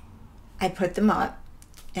I put them up,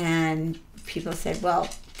 and people said, well,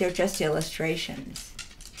 they're just illustrations.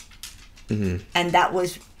 And that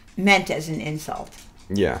was meant as an insult.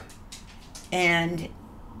 Yeah. And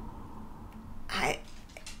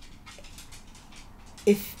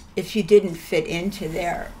if you didn't fit into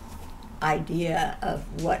their idea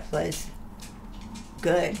of what was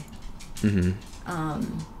good,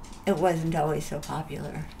 it wasn't always so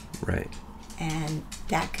popular. Right. And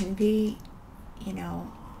that can be, you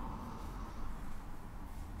know,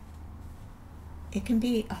 it can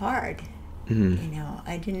be hard. You know,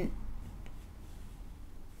 I didn't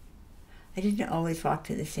always walk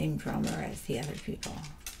to the same drummer as the other people.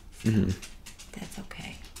 So that's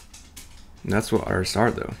okay. And that's what artists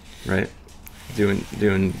are, though, right?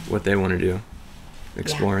 Doing what they want to do,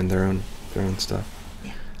 exploring their own stuff.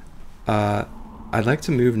 Yeah. I'd like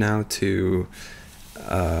to move now to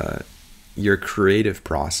your creative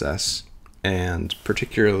process, and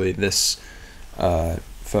particularly this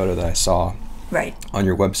photo that I saw. right on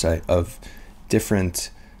your website of different.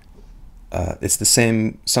 It's the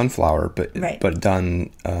same sunflower, but done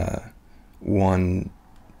one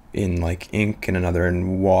in like ink and another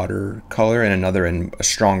in watercolor and another in a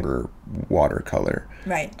stronger watercolor.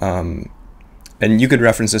 Right. And you could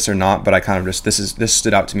reference this or not, but I kind of just this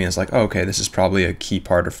stood out to me as like, oh, okay, this is probably a key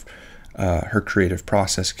part of her creative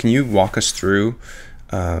process. Can you walk us through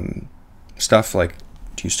stuff like?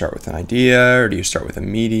 Do you start with an idea or do you start with a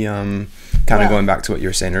medium? Kind of going back to what you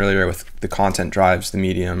were saying earlier with the content drives the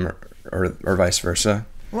medium or vice versa.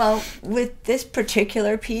 Well, with this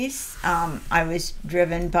particular piece, I was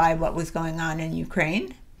driven by what was going on in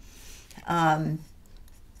Ukraine. And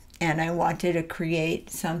I wanted to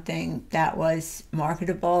create something that was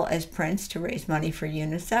marketable as prints to raise money for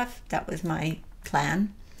UNICEF. That was my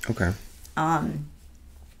plan. Okay.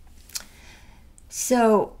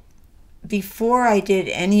 So before I did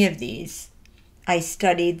any of these, I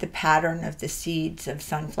studied the pattern of the seeds of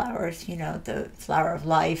sunflowers, you know, the flower of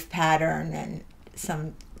life pattern and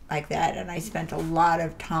some like that. And I spent a lot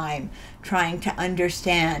of time trying to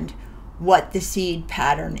understand what the seed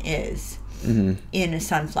pattern is in a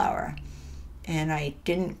sunflower. And I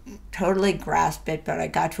didn't totally grasp it, but I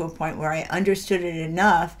got to a point where I understood it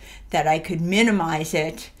enough that I could minimize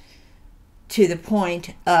it to the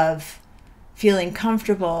point of feeling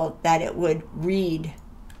comfortable that it would read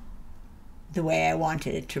the way I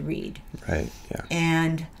wanted it to read. Right, yeah.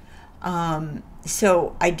 And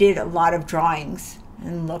so I did a lot of drawings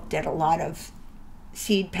and looked at a lot of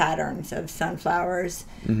seed patterns of sunflowers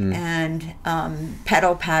and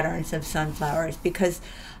petal patterns of sunflowers, because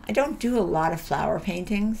I don't do a lot of flower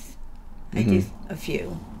paintings. I do a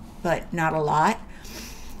few, but not a lot.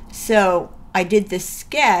 So I did this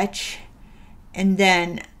sketch, and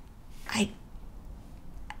then I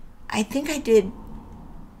think I did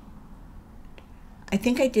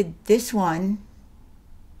this one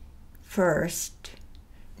first.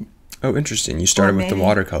 Oh, interesting. You started with the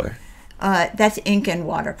watercolor. That's ink and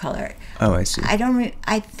watercolor. Oh, I see.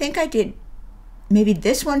 I think I did maybe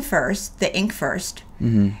this one first, the ink first,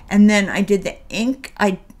 and then I did the ink.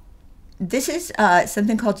 This is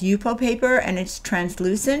something called Yupo paper, and it's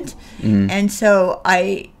translucent, and so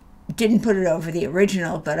I didn't put it over the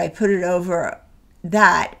original, but I put it over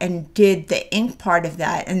that and did the ink part of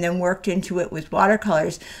that, and then worked into it with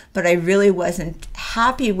watercolors, but I really wasn't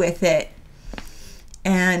happy with it,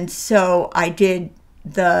 and so I did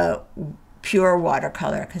the pure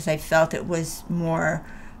watercolor because I felt it was more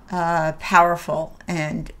powerful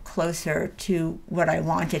and closer to what I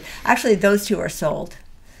wanted. Actually, those two are sold,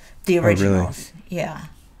 the originals. Oh, really?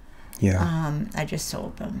 Yeah. I just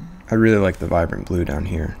sold them. I really like the vibrant blue down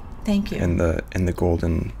here. Thank you. And the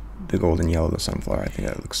golden yellow of the sunflower. I think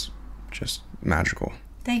that looks just magical.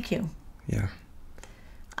 Thank you. Yeah.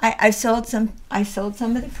 I sold some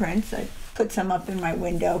of the prints. I put some up in my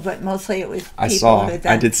window, but mostly it was people.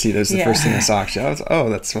 I did see those. The first thing I saw, actually, I was, oh,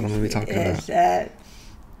 that's what I'm going to be talking about.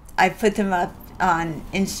 I put them up on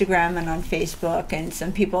Instagram and on Facebook, and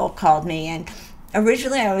some people called me, and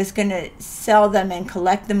originally I was going to sell them and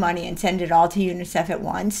collect the money and send it all to UNICEF at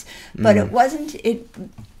once, but it wasn't.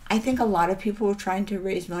 I think a lot of people were trying to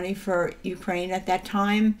raise money for Ukraine at that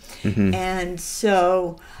time, and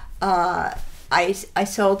so I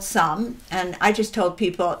sold some, and I just told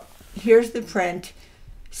people, here's the print,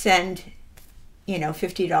 send,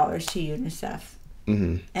 $50 to UNICEF.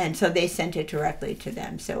 And so they sent it directly to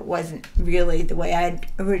them. So it wasn't really the way I had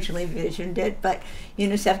originally visioned it, but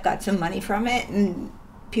UNICEF got some money from it, and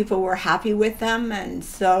people were happy with them, and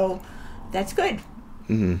so that's good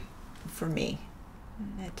for me.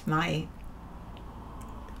 That's my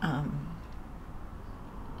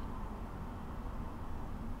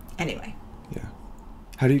anyway. Yeah.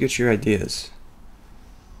 How do you get your ideas?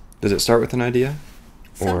 Does it start with an idea?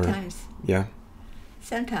 Sometimes. Yeah.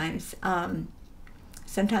 Sometimes.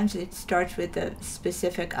 Sometimes it starts with a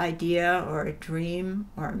specific idea or a dream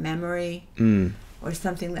or a memory or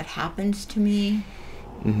something that happens to me.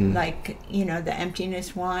 Like, the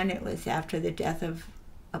emptiness one, it was after the death of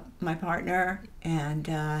my partner, and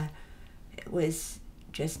it was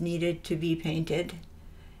just needed to be painted.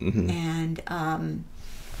 And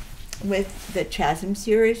with the Chasm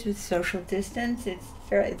series with social distance, this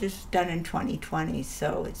is done in 2020,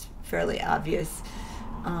 so it's fairly obvious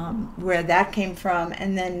where that came from.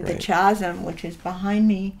 And then the Chasm, which is behind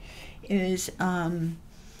me, is am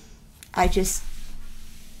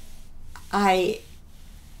I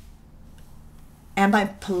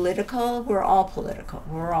political? We're all political.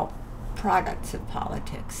 We're all products of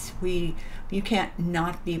politics. You can't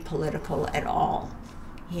not be political at all.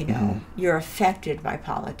 You know, you're affected by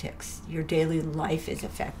politics. Your daily life is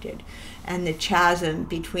affected. And the chasm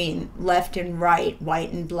between left and right,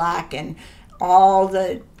 white and black, and all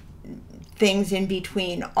the things in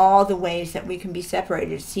between, all the ways that we can be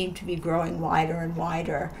separated seem to be growing wider and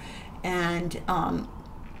wider. And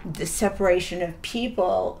the separation of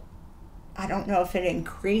people, I don't know if it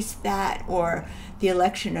increased that, or the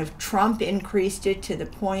election of Trump increased it to the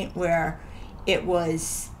point where it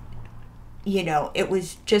was, you know, it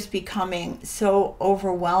was just becoming so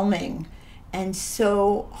overwhelming and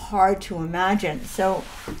so hard to imagine. So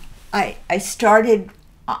I started,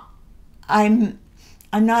 I'm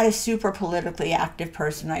not a super politically active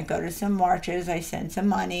person. I go to some marches, I send some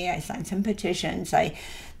money, I sign some petitions,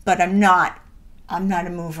 but I'm not a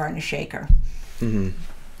mover and a shaker.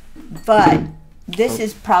 But this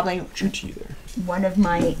is probably one of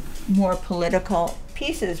my more political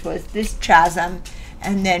pieces, was this chasm,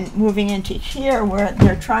 and then moving into here where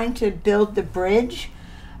they're trying to build the bridge,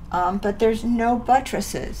 but there's no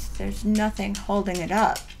buttresses. There's nothing holding it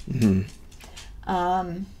up.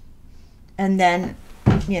 And then,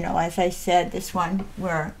 you know, as I said, this one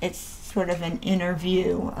where it's sort of an inner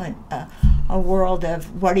view, a world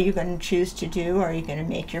of what are you going to choose to do? Are you going to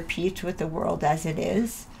make your peace with the world as it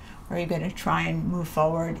is? Or are you going to try and move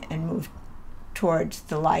forward and move towards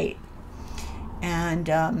the light? And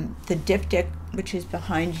the diptych, which is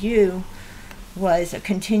behind you, was a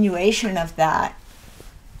continuation of that,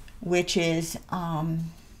 which is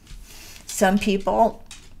some people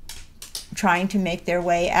trying to make their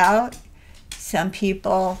way out, some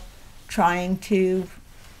people trying to,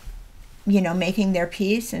 you know, making their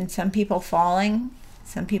peace, and some people falling,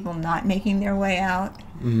 some people not making their way out.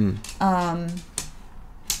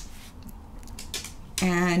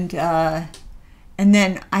 And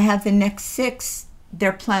then I have the next 6,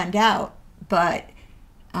 they're planned out, but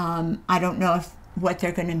I don't know what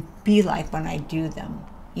they're going to be like when I do them.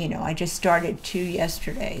 You know, I just started 2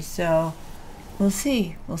 yesterday, so we'll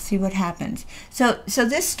see. We'll see what happens. So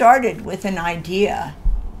this started with an idea,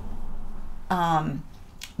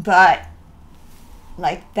 but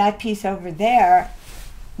like that piece over there,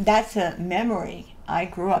 that's a memory. I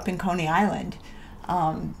grew up in Coney Island,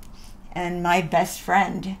 and my best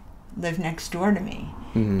friend lived next door to me.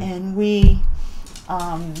 And we,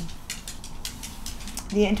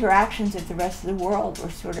 the interactions with the rest of the world were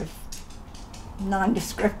sort of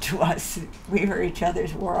nondescript to us. We were each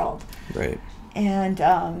other's world. Right. And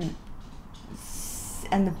the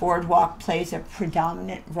boardwalk plays a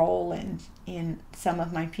predominant role in some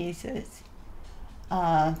of my pieces.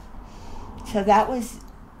 So that was,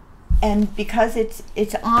 and because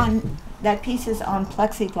it's on, that piece is on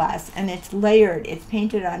plexiglass, and it's layered. It's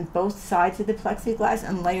painted on both sides of the plexiglass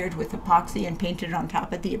and layered with epoxy and painted on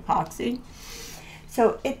top of the epoxy.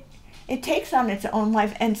 So it takes on its own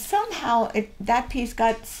life, and somehow that piece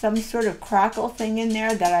got some sort of crackle thing in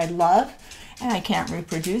there that I love, and I can't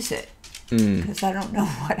reproduce it because I don't know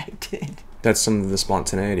what I did. That's some of the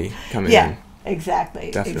spontaneity coming in. Yeah,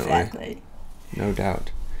 exactly. Definitely. Exactly. No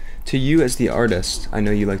doubt. To you as the artist, I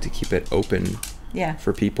know you like to keep it open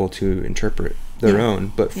for people to interpret their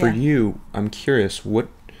own, but for you, I'm curious, what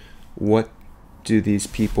do these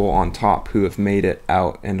people on top who have made it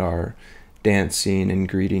out and are dancing and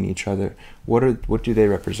greeting each other, what do they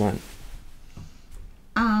represent?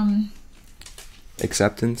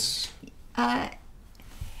 Acceptance of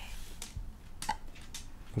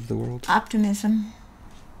the world? Optimism,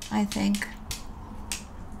 I think.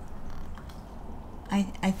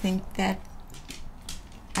 I think that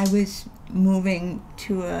I was moving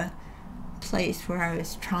to a place where I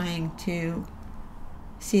was trying to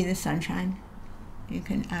see the sunshine. You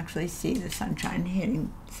can actually see the sunshine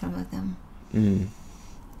hitting some of them.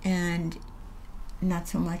 And not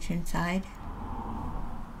so much inside.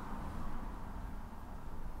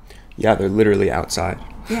 Yeah, they're literally outside.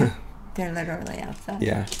 Yeah, they're literally outside.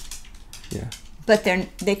 Yeah. But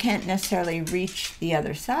they can't necessarily reach the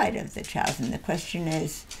other side of the chasm. The question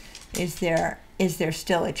is there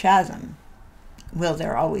still a chasm? Will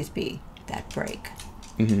there always be that break?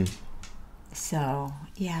 So,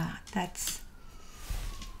 yeah, that's...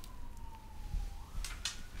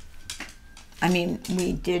 I mean,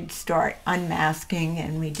 we did start unmasking,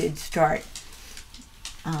 and we did start,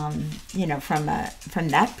 you know, from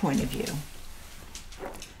that point of view.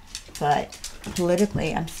 But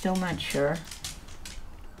politically, I'm still not sure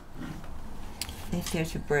if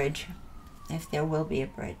there's a bridge, if there will be a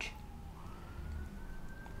bridge.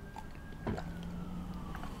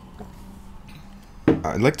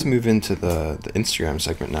 I'd like to move into the Instagram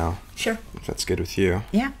segment now. Sure. If that's good with you.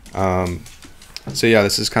 Yeah. So yeah,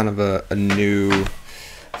 this is kind of a new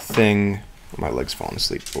thing My leg's falling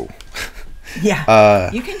asleep. Oh.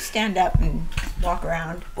 Yeah. You can stand up and walk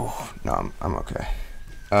around. Oh, no, I'm okay.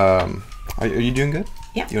 Are you doing good?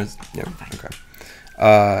 Yeah. Yeah. I'm fine. Okay.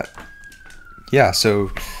 Yeah.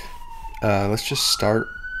 So, let's just start.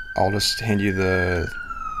 I'll just hand you the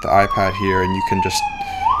iPad here, and you can just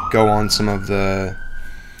go on some of the,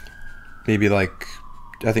 maybe like,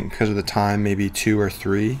 I think because of the time, maybe 2 or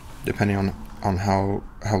 3, depending on how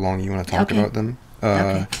long you want to talk about them.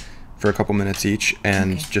 For a couple minutes each,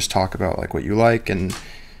 and just talk about like what you like and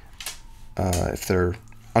if they're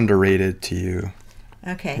underrated to you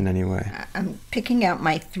in any way. I'm picking out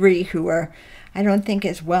my 3 who are, I don't think,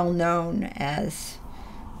 as well known as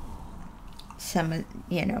some of,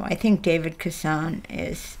 I think David Casson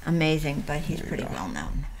is amazing, but he's pretty well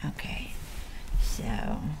known. Okay,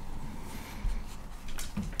 so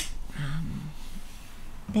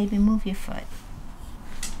baby, move your foot.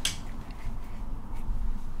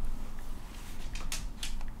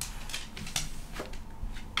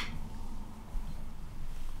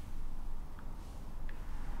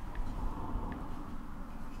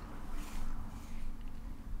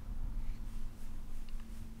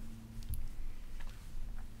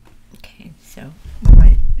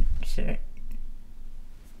 So,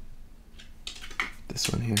 this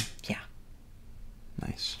one here? Yeah.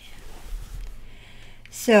 Nice.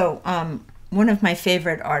 So, one of my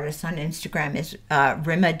favorite artists on Instagram is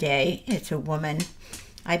Rima Day. It's a woman,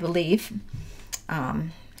 I believe.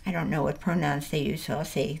 I don't know what pronouns they use, so I'll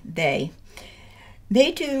say they.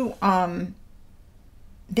 They do,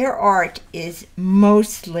 their art is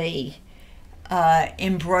mostly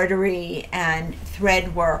embroidery and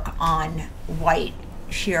thread work on white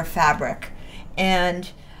sheer fabric,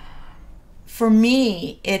 and for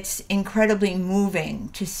me it's incredibly moving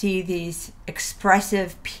to see these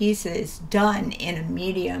expressive pieces done in a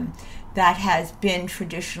medium that has been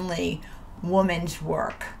traditionally woman's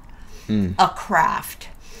work, a craft.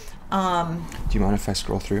 Do you mind if I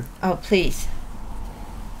scroll through? Oh, please.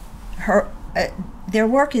 Their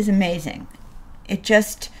work is amazing. It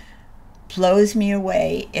just blows me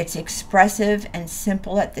away. It's expressive and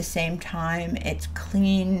simple at the same time. It's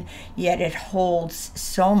clean, yet it holds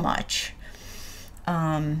so much.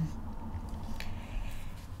 I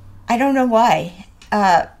don't know why.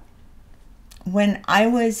 When I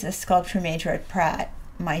was a sculpture major at Pratt,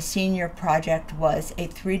 my senior project was a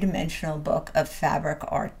 3-dimensional book of fabric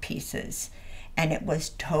art pieces, and it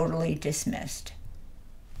was totally dismissed.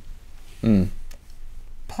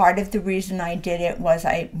 Part of the reason I did it was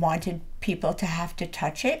I wanted people to have to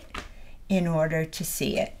touch it in order to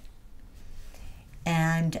see it.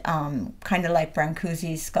 And kind of like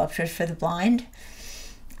Brancusi's Sculptures for the Blind.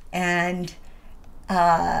 And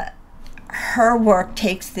her work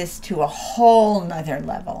takes this to a whole nother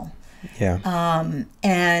level. Yeah.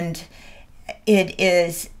 And it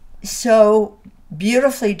is so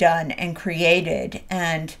beautifully done and created,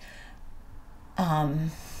 and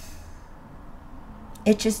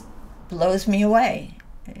it just blows me away.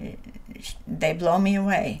 They blow me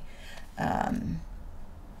away.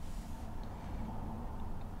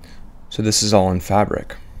 So this is all in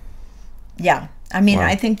fabric? Yeah. I mean, Wow.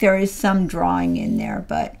 I think there is some drawing in there,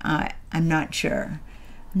 but I'm not sure.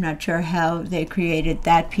 I'm not sure how they created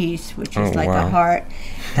that piece, which is like wow. a heart.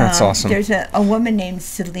 That's awesome. There's a woman named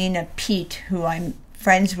Selena Pete who I'm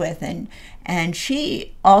friends with, and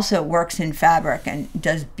she also works in fabric and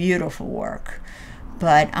does beautiful work.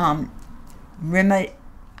 But Rima,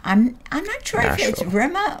 I'm not sure if it's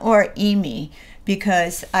Rima or Amy,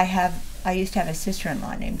 because I used to have a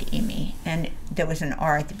sister-in-law named Amy, and there was an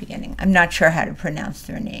R at the beginning. I'm not sure how to pronounce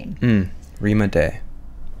their name. Rima Day.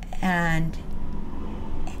 And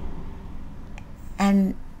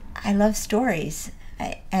I love stories,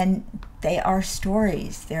 and they are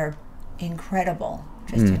stories. They're incredible,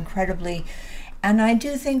 just incredibly. And I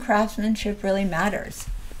do think craftsmanship really matters.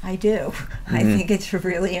 I do. I think it's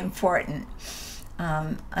really important.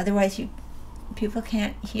 Otherwise, people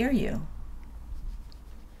can't hear you.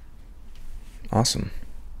 Awesome.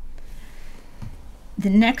 The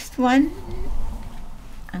next one,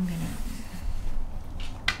 I'm gonna.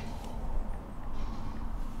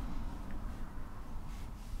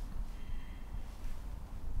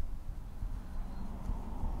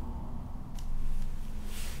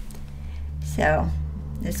 So,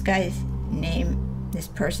 this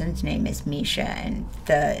person's name is Misha, and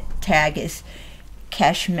the tag is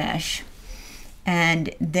Keshmesh,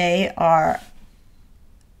 and they are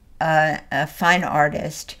a fine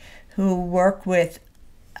artist who work with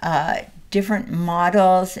different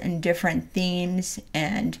models and different themes,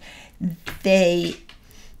 and they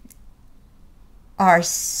are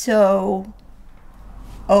so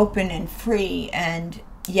open and free and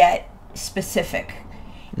yet specific.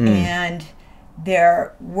 And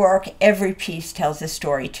their work, every piece tells a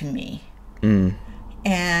story to me.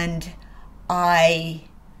 And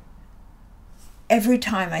every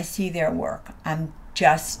time I see their work, I'm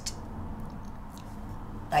just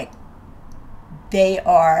like, they're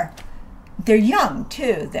young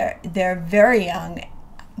too. They're very young.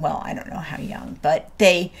 Well, I don't know how young, but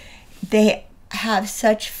they have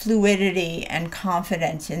such fluidity and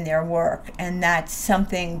confidence in their work, and that's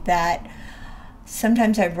something that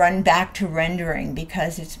sometimes I run back to rendering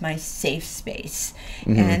because it's my safe space.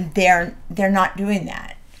 And they're not doing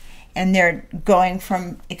that. And they're going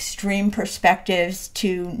from extreme perspectives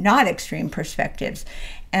to not extreme perspectives.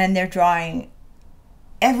 And they're drawing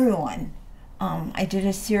everyone. I did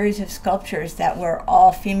a series of sculptures that were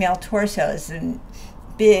all female torsos, and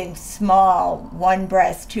big, small, one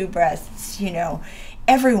breast, two breasts, you know,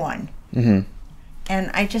 everyone. And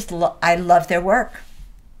I just I love their work.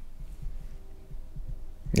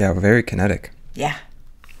 Yeah, very kinetic. Yeah.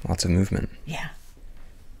 Lots of movement. Yeah.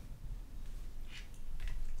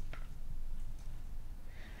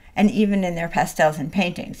 And even in their pastels and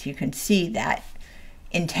paintings, you can see that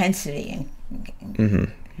intensity.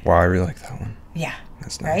 And Wow, I really like that one. yeah.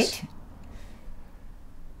 That's nice. Right?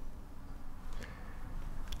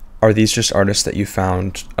 Are these just artists that you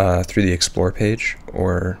found through the Explore page,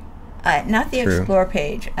 or Not the through... Explore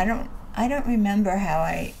page. I don't remember how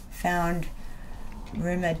I found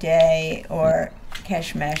Rima Day or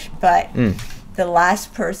Keshmesh, but the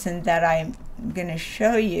last person that I'm going to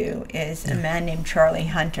show you is a man named Charlie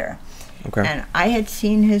Hunter. Okay. And I had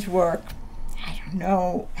seen his work, I don't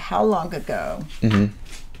know how long ago.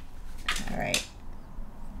 All right.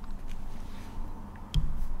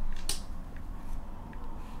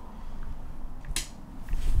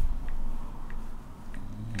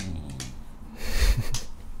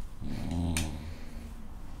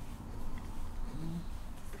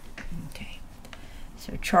 Okay.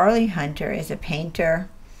 So Charlie Hunter is a painter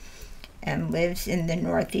and lives in the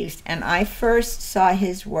Northeast. And I first saw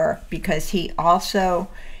his work because he also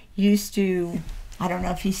used to, I don't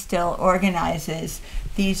know if he still organizes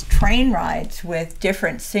these train rides with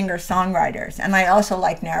different singer-songwriters. And I also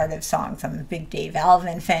like narrative songs. I'm a big Dave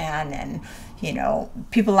Alvin fan, and, you know,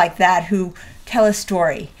 people like that who tell a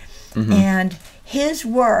story. And his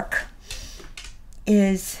work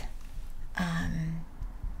is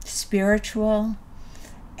spiritual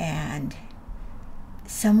and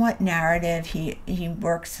somewhat narrative. He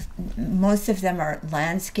works, most of them are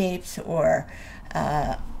landscapes or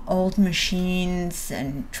old machines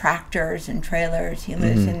and tractors and trailers. He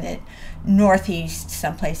lives in the Northeast,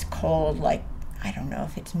 someplace cold, like, I don't know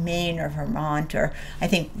if it's Maine or Vermont, or I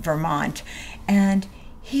think Vermont. And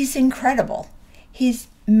he's incredible. He's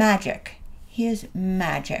magic. He is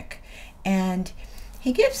magic. And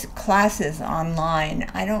he gives classes online.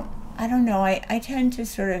 I don't know. I tend to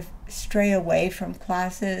sort of stray away from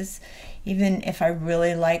classes, even if I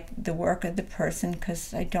really like the work of the person,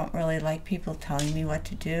 because I don't really like people telling me what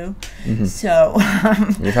to do. So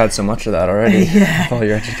you've had so much of that already. Yeah. All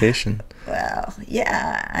your education. Well,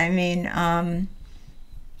 yeah. I mean,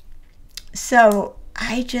 so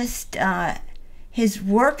I just his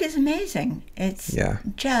work is amazing. It's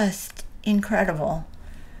just incredible.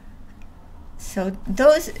 So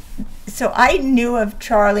I knew of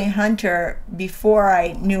Charlie Hunter before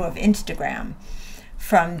I knew of Instagram,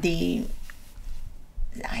 from the,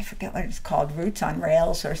 I forget what it's called, Roots on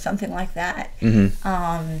Rails or something like that. And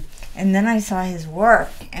then I saw his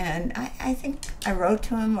work, and I think I wrote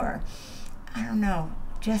to him, or I don't know,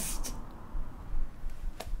 just,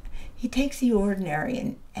 he takes the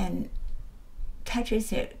ordinary and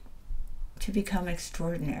touches it to become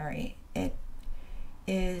extraordinary. It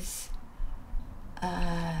is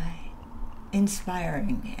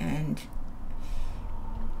inspiring. And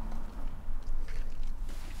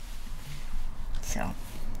so.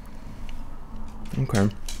 Okay.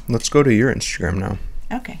 Let's go to your Instagram now.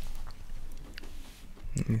 Okay.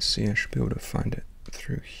 Let me see. I should be able to find it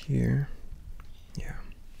through here. Yeah.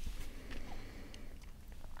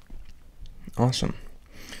 Awesome.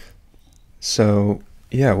 So,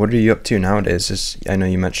 yeah, what are you up to nowadays? I know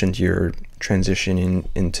you mentioned you're transitioning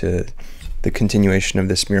into the continuation of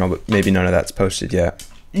this mural, but maybe none of that's posted yet.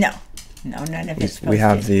 No, none of it's posted. We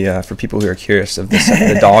have the, for people who are curious of this,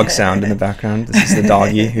 the dog sound in the background. This is the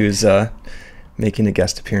doggy who's making a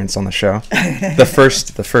guest appearance on the show.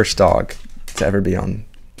 The first dog to ever be on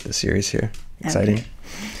the series here. Exciting. Okay.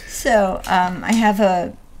 So I have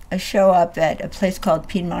a show up at a place called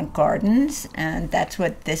Piedmont Gardens, and that's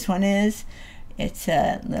what this one is. It's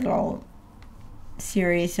a little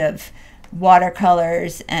series of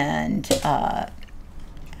watercolors, and you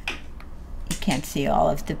can't see all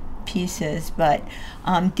of the pieces, but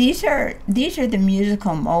these are the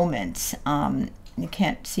musical moments. You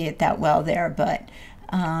can't see it that well there, but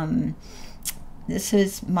this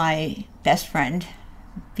is my best friend,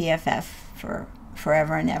 BFF for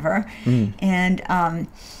forever and ever. And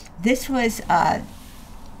this was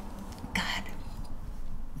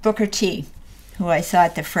Booker T, who I saw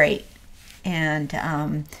at the Freight,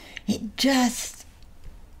 and just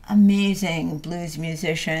amazing blues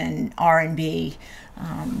musician, R&B,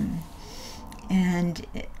 and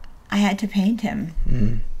I had to paint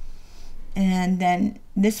him. And then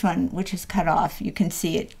this one, which is cut off, you can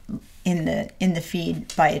see it in the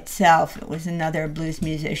feed by itself. It was another blues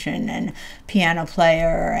musician and piano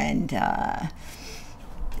player, and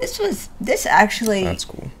this actually That's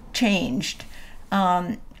cool. changed.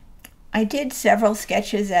 I did several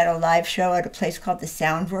sketches at a live show at a place called the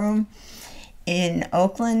Sound Room in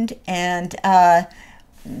Oakland, and I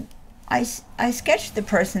sketched the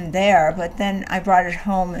person there, but then I brought it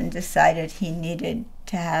home and decided he needed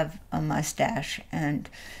to have a mustache, and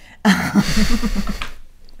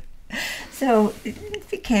so it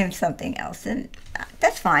became something else, and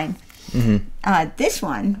that's fine. This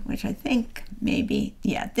one, which I think maybe,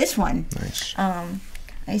 this one. Nice.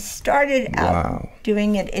 I started out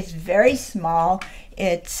doing it. It's very small.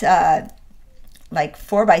 It's like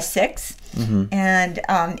 4x6, and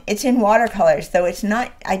it's in watercolors. Though it's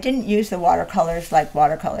not. I didn't use the watercolors like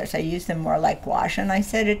watercolors. I used them more like gouache. And I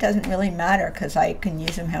said it doesn't really matter because I can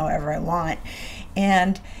use them however I want.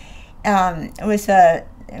 And it was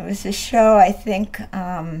a show. I think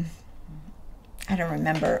I don't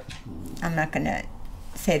remember. I'm not going to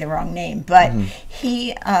say the wrong name, but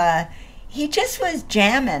he just was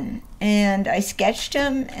jamming, and I sketched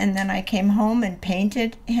him, and then I came home and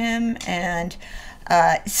painted him, and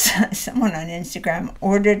someone on Instagram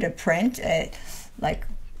ordered a print, like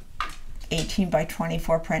 18 by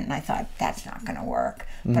 24 print, and I thought, that's not going to work.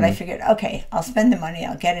 But I figured, okay, I'll spend the money,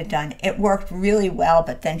 I'll get it done. It worked really well,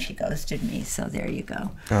 but then she ghosted me, so there you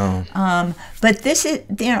go. But this is,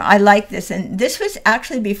 I like this, and this was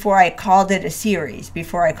actually before I called it a series,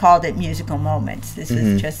 before I called it Musical Moments. This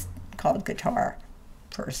is just called Guitar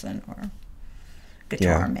Person or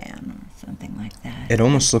Guitar Man or something like that. It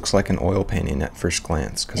almost looks like an oil painting at first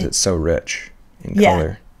glance because it's so rich in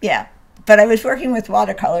color. Yeah, but I was working with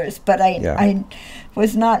watercolors, but I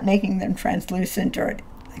was not making them translucent or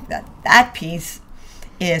like that. That piece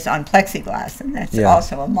is on plexiglass, and that's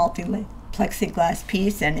also a multi-plexiglass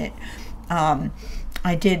piece, and it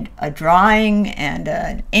I did a drawing and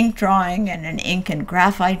an ink drawing and an ink and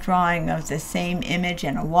graphite drawing of the same image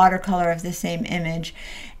and a watercolor of the same image.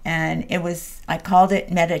 And I called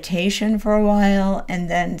it meditation for a while. And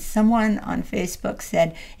then someone on Facebook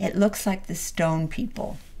said, it looks like the Stone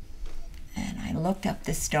People. And I looked up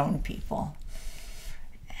the Stone People.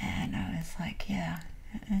 And I was like, yeah,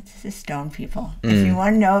 it's the Stone People. If you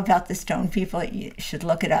want to know about the Stone People, you should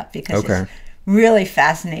look it up because it's really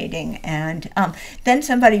fascinating. And then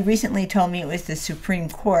somebody recently told me it was the Supreme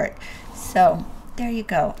Court. So there you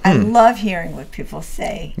go. I love hearing what people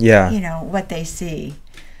say. What they see.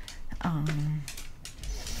 And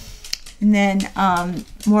then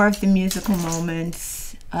more of the musical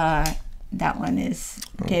moments. That one is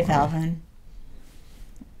Dave Alvin,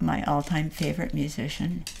 my all-time favorite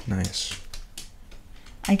musician. Nice.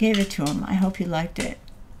 I gave it to him. I hope he liked it.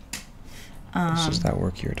 This is that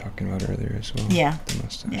work you were talking about earlier as well. Yeah. The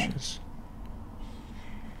mustaches. Yeah.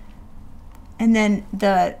 And then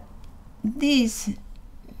these,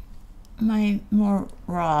 my more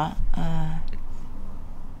raw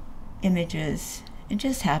images, it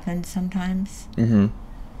just happens sometimes.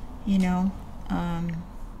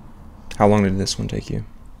 How long did this one take you?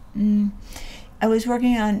 I was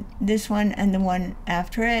working on this one and the one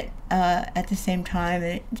after it at the same time.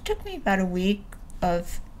 And it took me about a week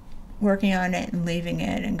of working on it and leaving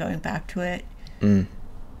it and going back to it.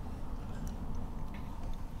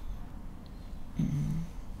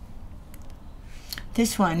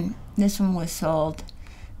 This one was sold.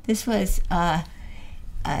 This was an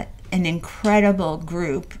incredible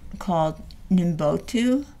group called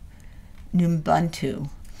Ubuntu,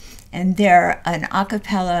 and they're an a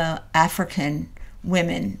cappella African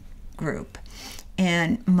women group.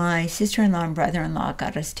 And my sister-in-law and brother-in-law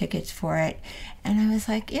got us tickets for it. And I was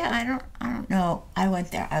like, yeah, I don't know. I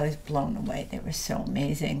went there. I was blown away. They were so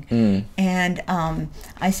amazing. And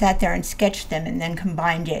I sat there and sketched them and then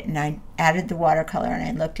combined it. And I added the watercolor and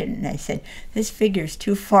I looked at it and I said, this figure's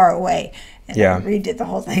too far away. And I redid the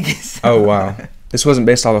whole thing. So, oh, wow. This wasn't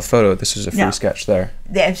based off a photo. This was a free sketch there.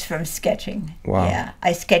 That's from sketching. Wow. Yeah.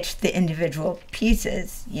 I sketched the individual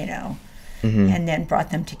pieces, you know, and then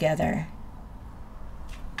brought them together.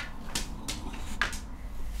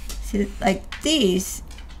 See, like these,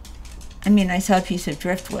 I mean, I saw a piece of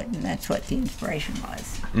driftwood, and that's what the inspiration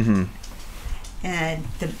was. Mm-hmm. And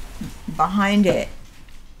behind it,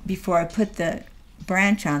 before I put the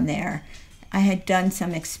branch on there, I had done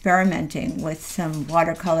some experimenting with some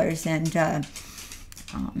watercolors and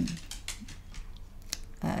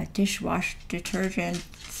dishwash detergent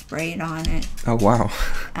sprayed on it. Oh, wow.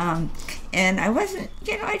 And I wasn't,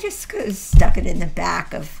 you know, I just stuck it in the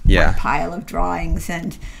back of one pile of drawings.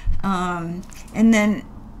 And then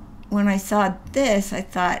when I saw this, I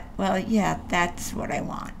thought, well, yeah, that's what I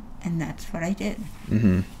want. And that's what I did.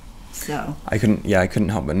 Mm-hmm. So I couldn't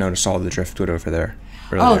help but notice all the driftwood over there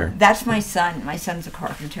earlier. Oh, that's my son. My son's a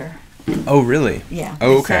carpenter. Oh, really? Yeah.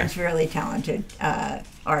 Oh, my okay. son's a really talented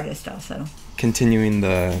artist also. Continuing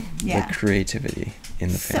the creativity in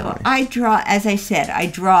the family. So I draw, as I said, I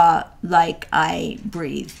draw like I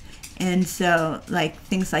breathe. And so, like,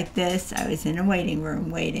 things like this, I was in a waiting room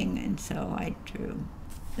waiting, and so I drew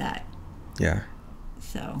that. Yeah.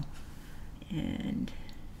 So, and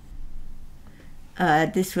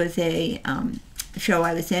this was a show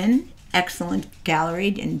I was in, excellent gallery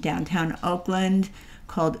in downtown Oakland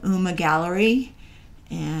called Uma Gallery.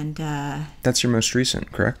 And that's your most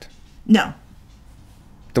recent, correct? No.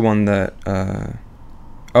 The one that,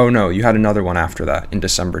 oh no, you had another one after that in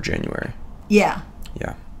December, January. Yeah.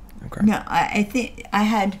 Yeah. Okay. No, I think I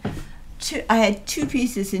had two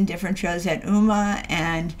pieces in different shows at Uma,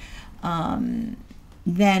 and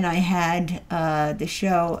then I had the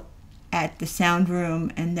show at the Sound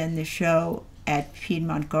Room, and then the show at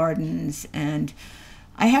Piedmont Gardens, and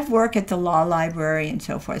I have work at the Law Library and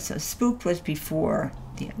so forth. So Spooked was before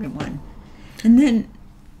the other one, and then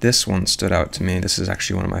this one stood out to me. This is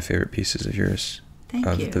actually one of my favorite pieces of yours. Thank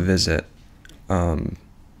you. The visit.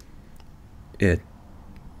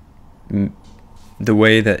 The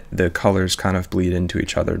way that the colors kind of bleed into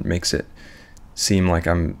each other makes it seem like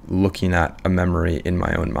I'm looking at a memory in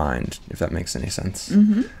my own mind, if that makes any sense.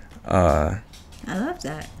 Mm-hmm. I love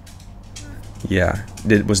that. Yeah.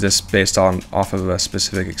 Was this based off of a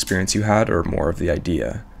specific experience you had, or more of the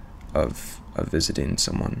idea of visiting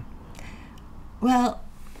someone? Well,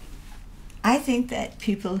 I think that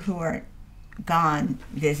people who are gone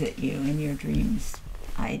visit you in your dreams.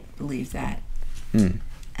 I believe that.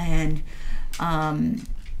 And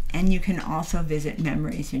you can also visit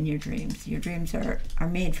memories in your dreams. Your dreams are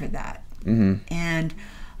made for that. Mm-hmm. And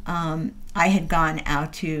I had gone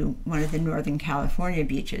out to one of the Northern California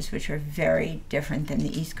beaches, which are very different than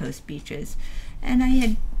the East Coast beaches. And I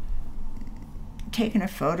had taken a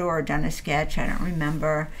photo or done a sketch, I don't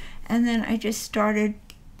remember. And then I just started,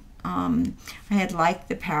 I had liked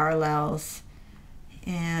the parallels,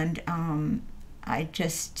 and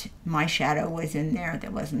my shadow was in there.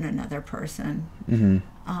 There wasn't another person. Mm-hmm.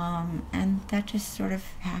 And that just sort of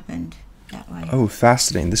happened that way. Oh,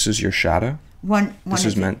 fascinating. This was your shadow? This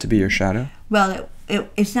was meant to be your shadow? Well,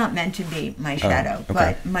 it's not meant to be my shadow, okay.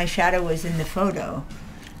 but my shadow was in the photo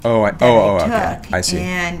I took. Okay. I see.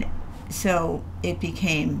 And so it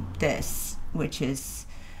became this, which is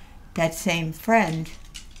that same friend,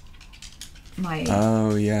 my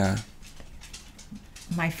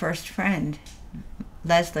first friend,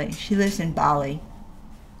 Leslie. She lives in Bali.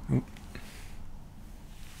 Oop.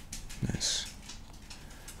 Nice.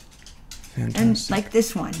 Fantastic. And like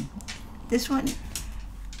this one,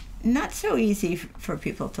 not so easy for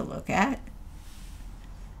people to look at,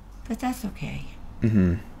 but that's okay.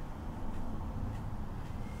 Mm-hmm.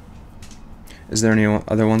 Is there any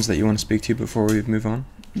other ones that you want to speak to before we move on?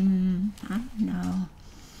 I don't know.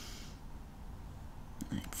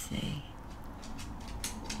 Let's see.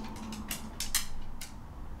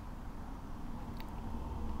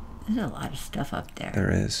 There's a lot of stuff up there. There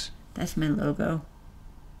is. That's my logo.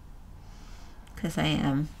 Because I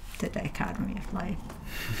am the dichotomy of life.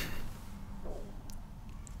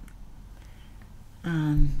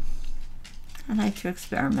 I like to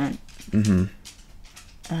experiment. Mm-hmm.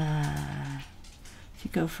 If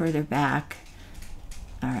you go further back,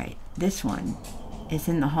 all right, this one is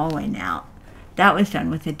in the hallway now. That was done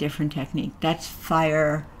with a different technique. That's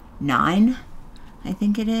Fire 9, I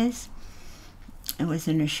think it is. It was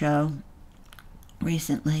in a show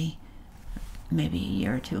recently, maybe a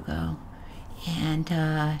year or two ago. And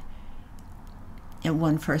it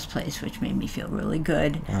won first place, which made me feel really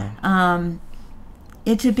good. Wow.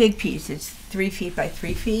 It's a big piece. It's 3 feet by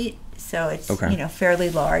 3 feet, so it's fairly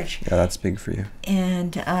large. Yeah, that's big for you.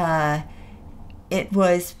 And it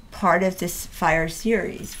was part of this fire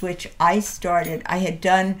series, which I started. I had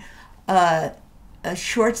done a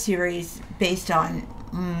short series based on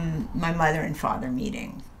my mother and father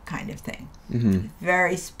meeting kind of thing.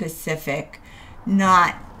 Very specific,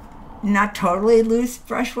 not totally loose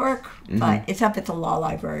brushwork, but it's up at the law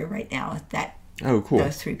library right now. Oh, cool.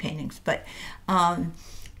 Those 3 paintings. But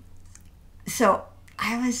so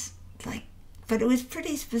I was like, but it was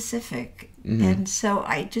pretty specific, and so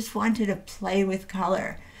I just wanted to play with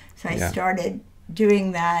color. So I started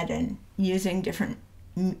doing that and using different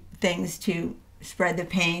things to spread the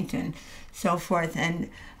paint and so forth. And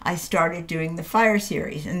I started doing the fire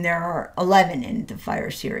series, and there are 11 in the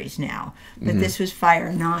fire series now. But this was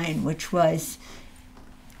fire 9, which was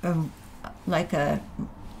like a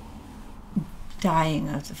dying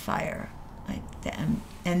of the fire, like them.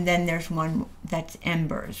 And then there's one that's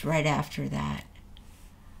embers right after that.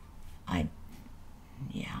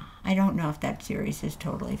 I don't know if that series is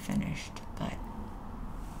totally finished, but.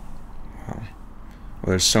 Wow.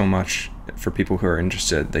 Well, there's so much for people who are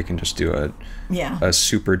interested. They can just do a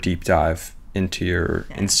super deep dive into your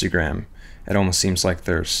Instagram. It almost seems like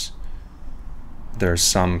there's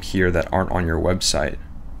some here that aren't on your website.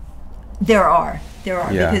 There are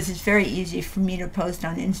because it's very easy for me to post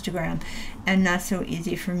on Instagram, and not so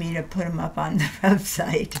easy for me to put them up on the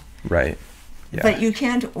website. Right. Yeah. But you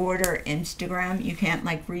can't order Instagram. You can't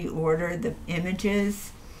like reorder the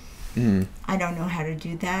images. I don't know how to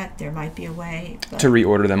do that. There might be a way. To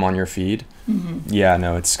reorder them on your feed? Yeah,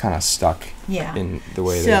 no, it's kind of stuck in the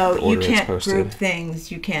way that the order is posted. So you can't group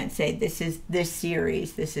things. You can't say this is this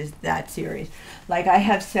series, this is that series. Like I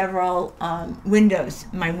have several my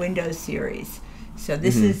Windows series. So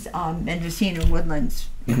this is Mendocino Woodlands.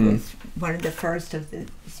 It was one of the first of the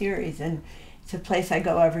series. And it's a place I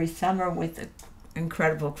go every summer with an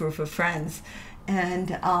incredible group of friends.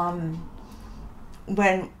 And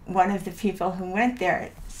when one of the people who went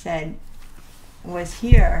there was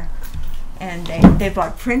here, and they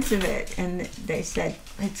bought prints of it, and they said,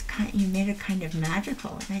 you made it kind of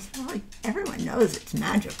magical. And I said, well, everyone knows it's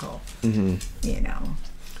magical, you know.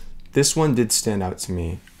 This one did stand out to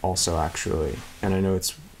me also, actually, and I know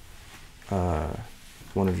it's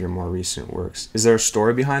one of your more recent works. Is there a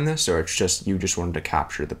story behind this, or it's just you just wanted to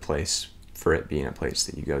capture the place for it being a place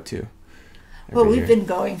that you go to? Well, we've been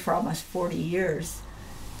going for almost 40 years.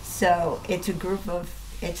 So it's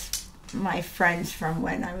it's my friends from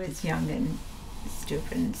when I was young and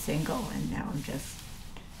stupid and single, and now I'm just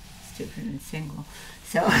stupid and single.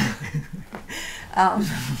 So,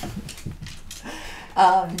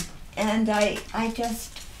 and I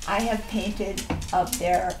have painted up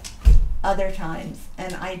there other times,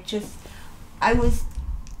 and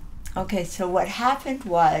so what happened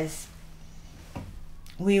was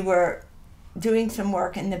we were doing some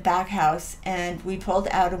work in the back house, and we pulled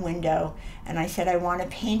out a window, and I said I want to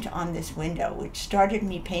paint on this window, which started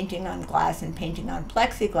me painting on glass and painting on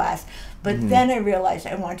plexiglass. But then I realized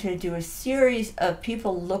I wanted to do a series of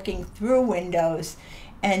people looking through windows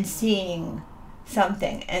and seeing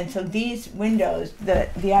something. And so these windows,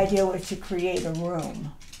 the idea was to create a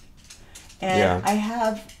room. And I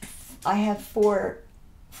have four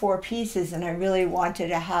pieces, and I really wanted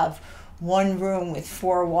to have one room with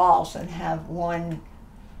 4 walls and have one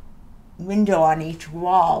window on each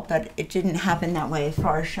wall, but it didn't happen that way as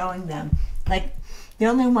far as showing them. Like, the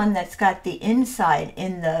only one that's got the inside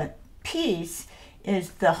in the piece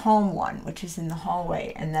is the home one, which is in the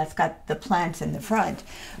hallway, and that's got the plants in the front.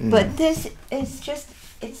 But this is just,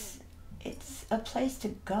 it's a place to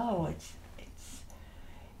go.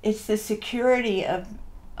 It's the security of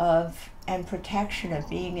and protection of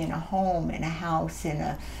being in a home, in a house, in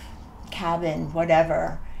a cabin,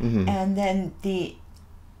 whatever, and then the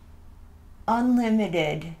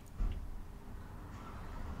unlimited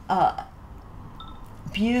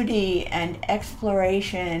beauty and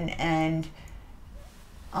exploration and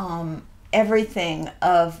everything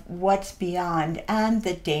of what's beyond, and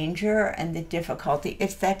the danger and the difficulty.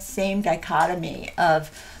 It's that same dichotomy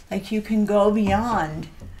of, like, you can go beyond,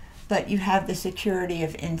 but you have the security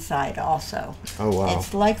of inside also. Oh, wow.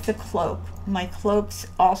 It's like the cloak. My cloaks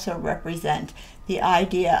also represent the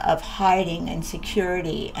idea of hiding and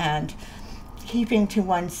security and keeping to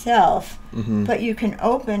oneself, but you can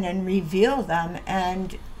open and reveal them,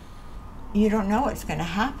 and you don't know what's going to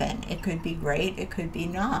happen. It could be great, it could be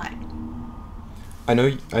not. I know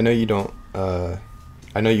you don't,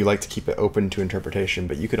 I know you like to keep it open to interpretation,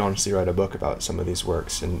 but you could honestly write a book about some of these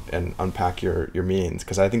works and unpack your meanings,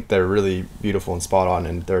 because I think they're really beautiful and spot on,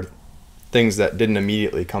 and they're things that didn't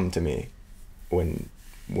immediately come to me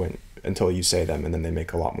until you say them, and then they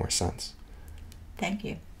make a lot more sense. Thank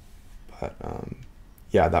you. But But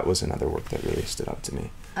yeah, that was another work that really stood out to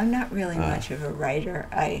me. I'm not really much of a writer.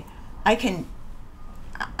 I can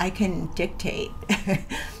dictate,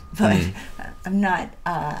 but I'm not.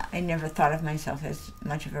 I never thought of myself as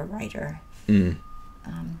much of a writer. Though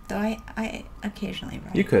I occasionally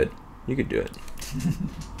write. You could do it.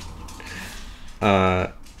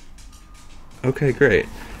 Okay, great.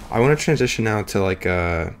 I want to transition now to like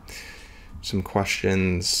some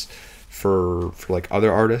questions for like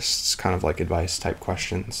other artists, kind of like advice type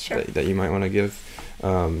questions. Sure. that you might want to give.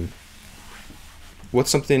 What's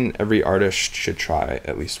something every artist should try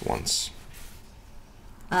at least once?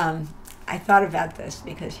 I thought about this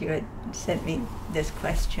because you had sent me this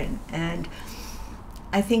question, and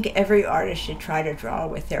I think every artist should try to draw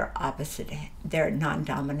with their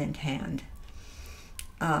non-dominant hand.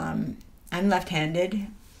 I'm left-handed,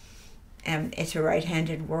 and it's a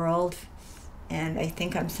right-handed world, and I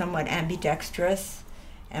think I'm somewhat ambidextrous.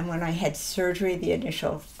 And when I had surgery, the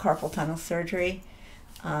initial carpal tunnel surgery,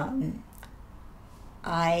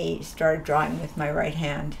 I started drawing with my right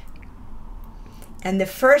hand. And the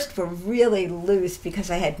first were really loose because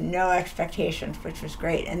I had no expectations, which was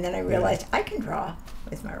great. And then I realized I can draw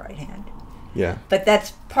with my right hand. Yeah. But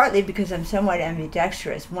that's partly because I'm somewhat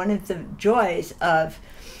ambidextrous. One of the joys of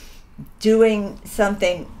doing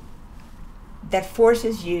something that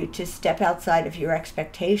forces you to step outside of your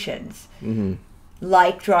expectations,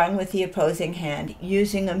 like drawing with the opposing hand,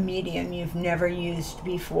 using a medium you've never used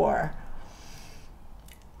before,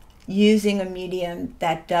 using a medium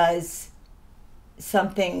that does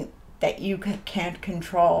something that you can't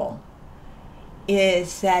control,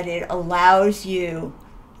 is that it allows you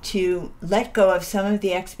to let go of some of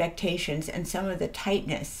the expectations and some of the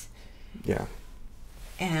tightness. Yeah.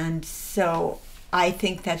 And so I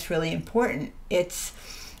think that's really important. It's,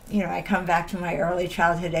 I come back to my early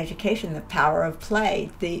childhood education, the power of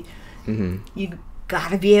play. You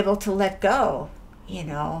got to be able to let go,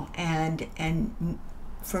 and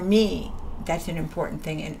for me, that's an important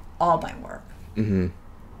thing in all my work.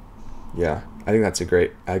 Yeah, I think that's a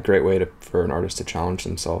great way for an artist to challenge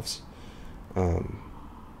themselves.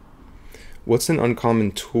 What's an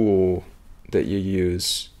uncommon tool that you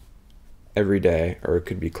use every day, or it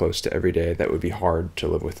could be close to every day, that would be hard to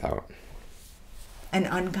live without? An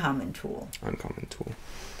uncommon tool.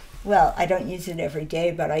 Well, I don't use it every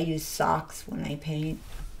day, but I use socks when I paint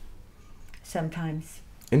sometimes.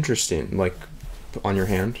 Interesting. Like on your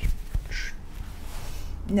hand?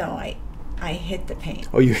 No, I hit the paint.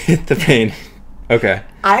 Oh, you hit the paint. Okay.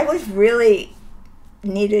 I was really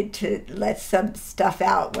needed to let some stuff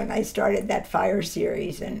out when I started that fire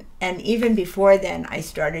series, and even before then I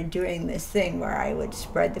started doing this thing where I would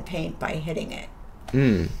spread the paint by hitting it.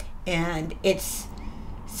 And it's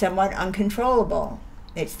somewhat uncontrollable.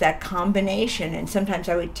 It's that combination, and sometimes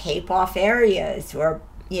I would tape off areas or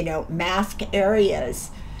mask areas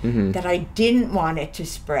that I didn't want it to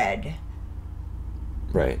spread.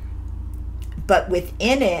 Right. But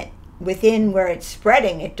within where it's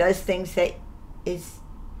spreading, it does things that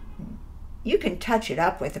you can touch it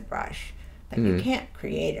up with a brush, but you can't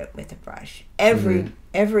create it with a brush.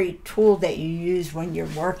 Every tool that you use when you're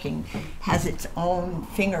working has its own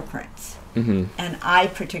fingerprints, and I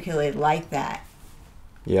particularly like that.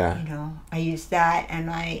 Yeah. I use that, and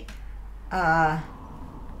I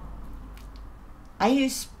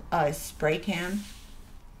use a spray can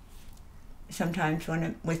sometimes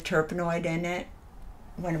with terpenoid in it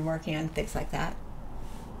when I'm working on things like that.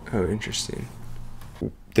 Oh, interesting.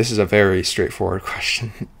 This is a very straightforward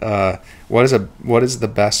question. What is the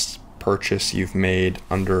best purchase you've made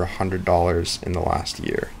under $100 in the last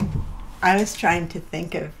year? I was trying to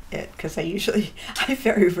think of it because I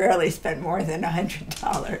very rarely spend more than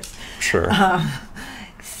 $100. Sure.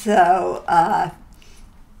 So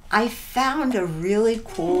I found a really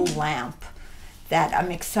cool lamp that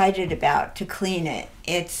I'm excited about to clean it.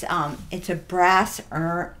 It's a brass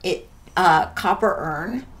urn, copper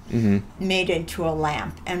urn. Made into a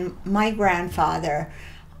lamp. And my grandfather,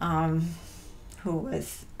 who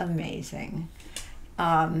was amazing,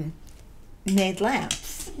 made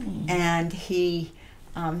lamps. And he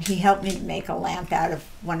helped me to make a lamp out of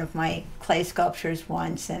one of my clay sculptures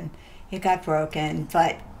once, and it got broken.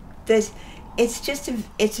 But it's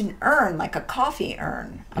an urn, like a coffee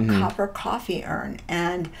urn, a copper coffee urn.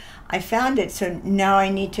 And I found it, so now I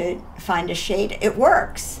need to find a shade. It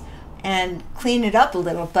works. And clean it up a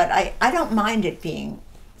little, but I don't mind it being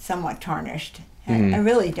somewhat tarnished. I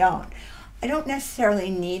really don't. I don't necessarily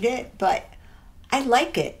need it, but I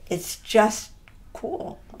like it. It's just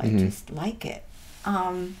cool. I just like it.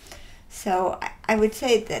 So I would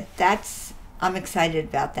say I'm excited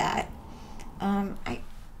about that.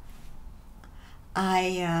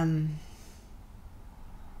 I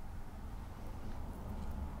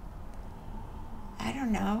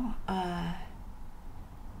don't know.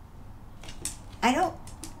 I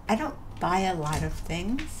don't buy a lot of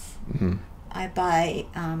things. Mm-hmm. I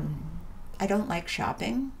don't like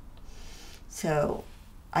shopping, so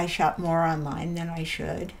I shop more online than I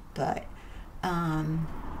should, but I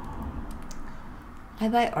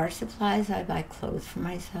buy art supplies, I buy clothes for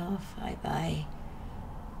myself, I buy,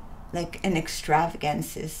 like, an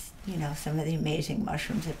extravagance is, some of the amazing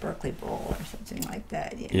mushrooms at Berkeley Bowl or something like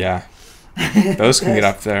that. Yeah. Those can get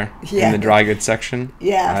up there in the dry goods section.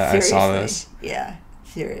 Yeah, I saw this. Yeah,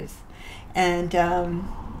 serious. And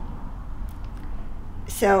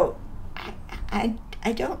so I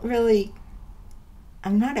don't really, I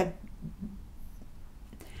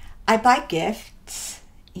buy gifts,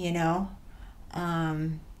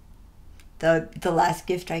 the last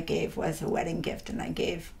gift I gave was a wedding gift, and I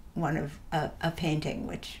gave one of a painting,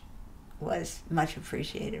 which was much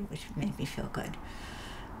appreciated, which made me feel good.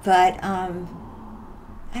 But I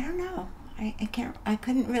don't know. I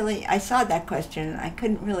couldn't really, I saw that question and I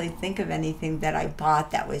couldn't really think of anything that I bought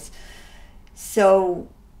that was so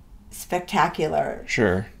spectacular.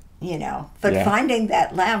 Sure. But finding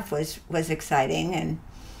that lamp was exciting, and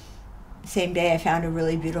same day I found a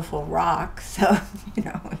really beautiful rock. So,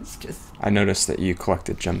 it's just. I noticed that you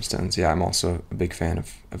collected gemstones. Yeah, I'm also a big fan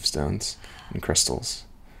of stones and crystals.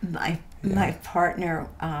 My partner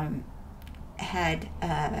had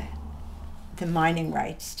the mining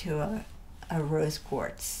rights to a rose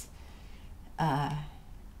quartz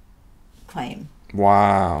claim.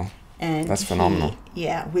 Wow. And that's phenomenal.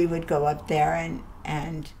 We would go up there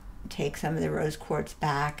and take some of the rose quartz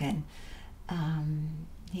back, and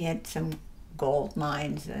he had some gold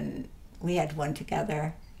mines, and we had one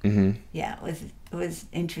together. Mm-hmm. Yeah, it was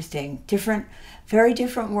interesting. Very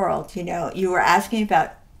different world. You were asking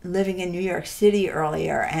about living in New York City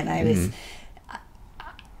earlier, and I was.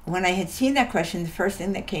 When I had seen that question, the first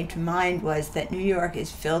thing that came to mind was that New York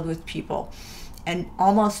is filled with people, and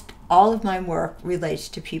almost all of my work relates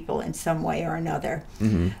to people in some way or another.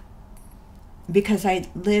 Mm-hmm. Because I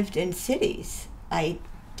lived in cities. I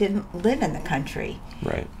didn't live in the country.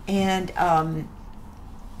 Right. And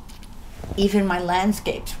even my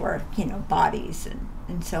landscapes were, bodies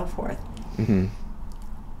and so forth. Mm-hmm.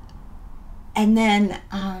 And then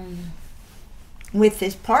with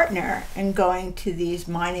this partner and going to these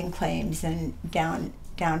mining claims and down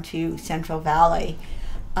to Central Valley,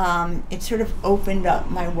 it sort of opened up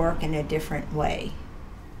my work in a different way.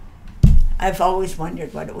 I've always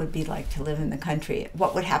wondered what it would be like to live in the country.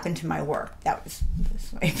 What would happen to my work? That was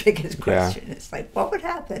my biggest question. Yeah. It's like, what would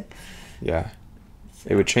happen? Yeah. So,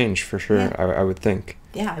 it would change for sure, yeah. I would think.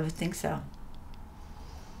 Yeah, I would think so.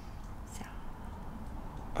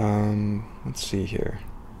 Let's see here.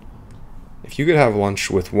 If you could have lunch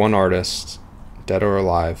with one artist, dead or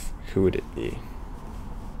alive, who would it be?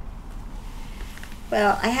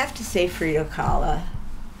 Well, I have to say Frida Kahlo,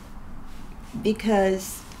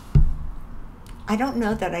 because I don't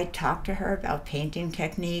know that I talked to her about painting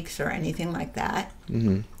techniques or anything like that.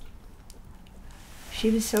 Mm-hmm. She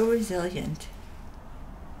was so resilient.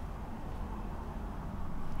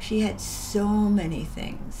 She had so many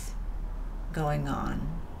things going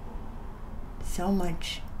on, so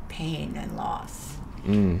much pain and loss,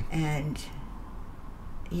 and,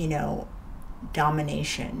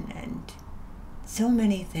 domination and so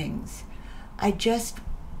many things. I don't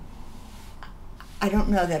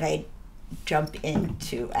know that I jump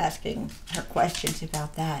into asking her questions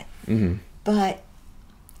about that, but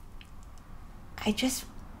I just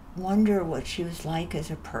wonder what she was like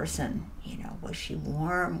as a person. Was she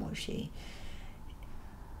warm? Was she,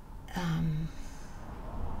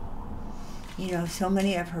 so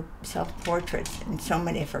many of her self-portraits and so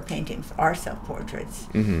many of her paintings are self-portraits.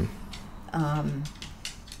 Mm-hmm.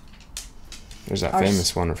 There's that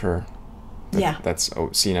famous one of her. That's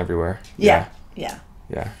seen everywhere. Yeah.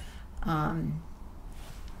 I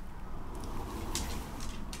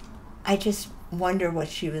just wonder what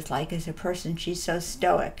she was like as a person. She's so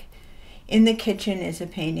stoic. In the kitchen is a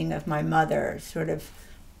painting of my mother, sort of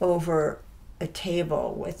over a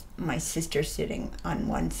table with my sister sitting on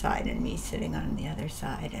one side and me sitting on the other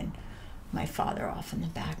side, and my father off in the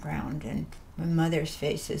background, and my mother's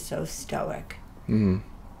face is so stoic. Mm-hmm.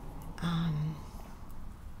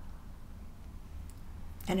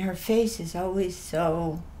 And her face is always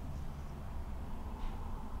so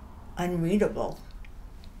unreadable.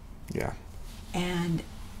 Yeah. And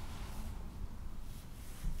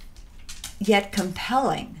yet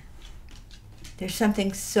compelling. There's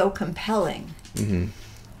something so compelling. Mm-hmm.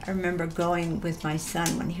 I remember going with my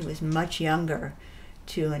son when he was much younger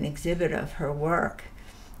to an exhibit of her work,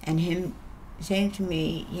 and him saying to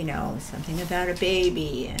me, you know, something about a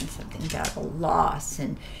baby and something about a loss,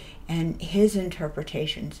 and his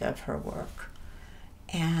interpretations of her work.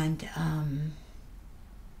 And I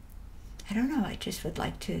don't know, I just would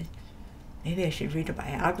like to, maybe I should read a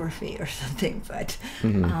biography or something, but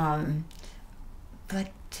but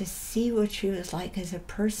to see what she was like as a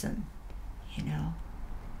person, you know.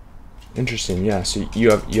 Interesting, yeah. So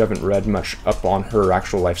you haven't read much up on her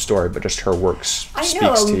actual life story, but just her works speaks to you. I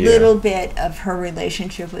know a little bit of her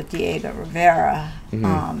relationship with Diego Rivera,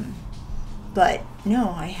 but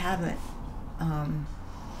no, I haven't.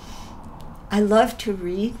 I love to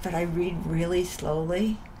read, but I read really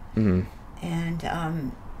slowly, and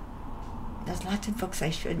there's lots of books I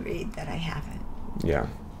should read that I haven't. Yeah.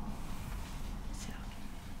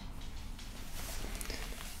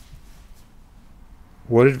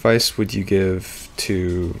 What advice would you give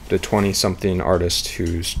to the 20-something artist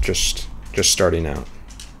who's just starting out?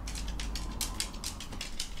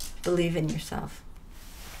 Believe in yourself,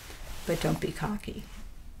 but don't be cocky.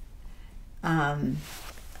 I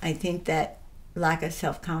think that lack of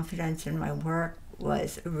self-confidence in my work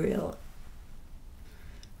was a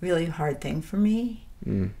really hard thing for me.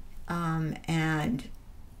 And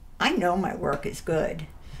I know my work is good.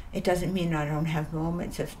 It doesn't mean I don't have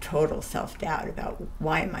moments of total self-doubt about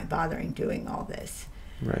why am I bothering doing all this.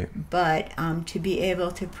 Right. But to be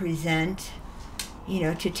able to present, you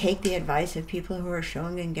know, to take the advice of people who are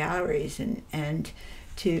showing in galleries and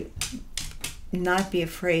to not be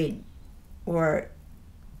afraid, or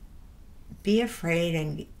be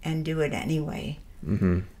afraid and do it anyway.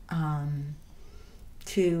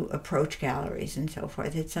 To approach galleries and so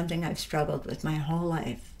forth. It's something I've struggled with my whole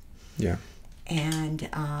life. Yeah. And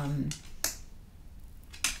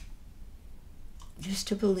just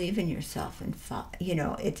to believe in yourself and you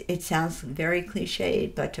know, it sounds very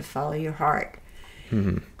cliched, but to follow your heart.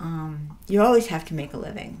 You always have to make a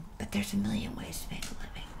living, but there's a million ways to make a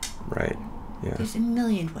living. Right. Yeah. There's a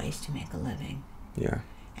million ways to make a living. Yeah.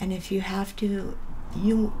 And if you have to,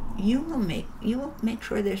 you will make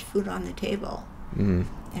sure there's food on the table. And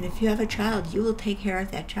if you have a child, you will take care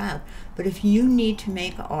of that child. But if you need to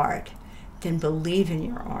make art, then believe in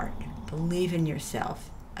your art. Believe in yourself.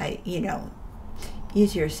 You know,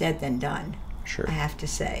 easier said than done. Sure. I have to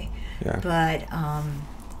say. Yeah.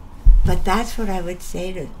 But that's what I would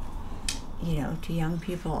say to, you know, to young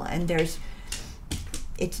people. And there's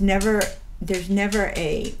never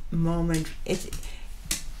a moment.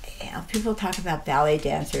 People talk about ballet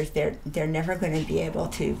dancers. They're never going to be able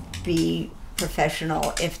to be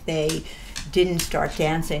professional if they didn't start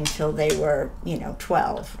dancing till they were, you know,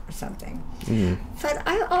 12 or something. But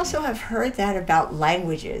I also have heard that about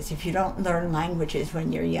languages. If you don't learn languages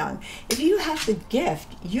when you're young, if you have the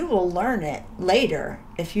gift, you will learn it later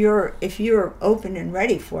if you're open and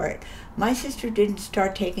ready for it. My sister didn't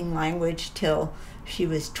start taking language till she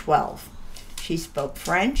was 12. She spoke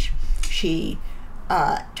French. She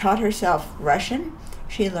taught herself Russian.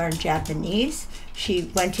 She learned Japanese.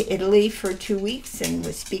 She went to Italy for 2 weeks and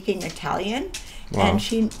was speaking Italian. Wow. And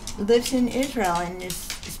she lives in Israel and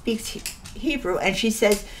speaks Hebrew. And she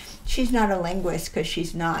says she's not a linguist because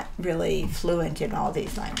she's not really fluent in all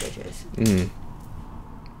these languages.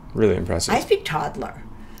 Really impressive. I speak toddler.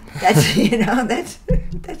 That's you know that's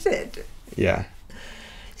it. Yeah.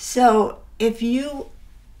 So if you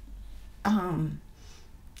I'm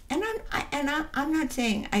not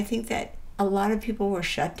saying, I think that a lot of people were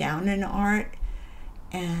shut down in art,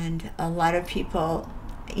 and a lot of people,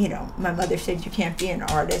 you know, my mother said you can't be an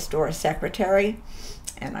artist or a secretary,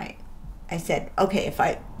 and I said, okay, if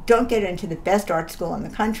I don't get into the best art school in the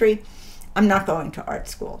country, I'm not going to art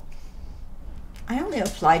school. I only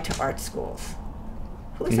applied to art schools.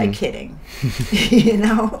 Who was I kidding? You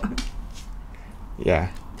know? Yeah.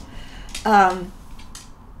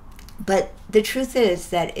 But the truth is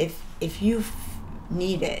that if you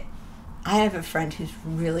need it, I have a friend who's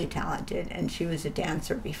really talented, and she was a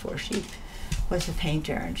dancer before she was a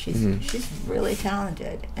painter, and she's really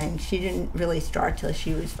talented, and she didn't really start till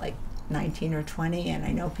she was like 19 or 20, and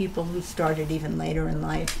I know people who started even later in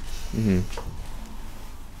life.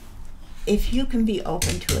 If you can be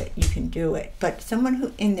open to it, you can do it. But someone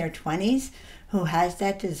who in their 20s who has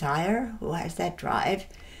that desire, who has that drive,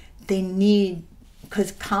 they need,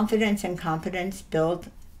 because confidence and competence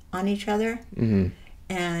build on each other,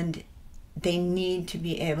 and they need to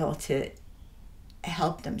be able to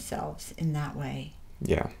help themselves in that way.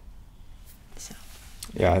 Yeah. So.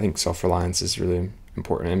 Yeah, I think self-reliance is really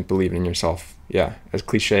important, and believing in yourself, yeah, as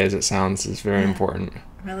cliche as it sounds, is very important. It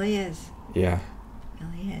really is. Yeah.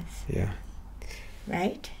 really is. Yeah.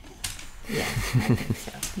 Right? Yeah, I think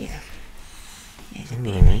so. Yeah.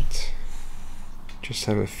 All right. Just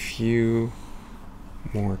have a few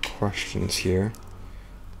more questions here.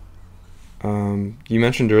 You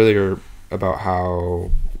mentioned earlier about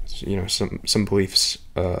how, you know, some beliefs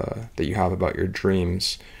that you have about your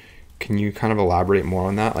dreams. Can you kind of elaborate more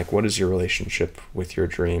on that? Like, what is your relationship with your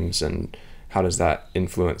dreams, and how does that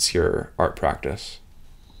influence your art practice?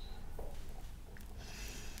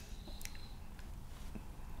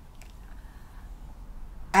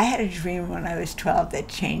 I had a dream when I was 12 that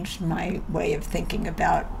changed my way of thinking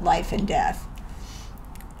about life and death.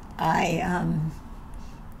 And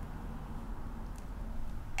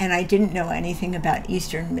I didn't know anything about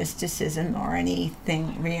Eastern mysticism or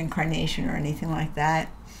anything, reincarnation or anything like that.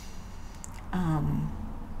 I'm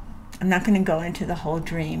not going to go into the whole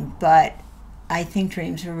dream, but I think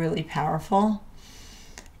dreams are really powerful.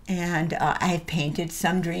 And I have painted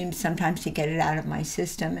some dreams, sometimes to get it out of my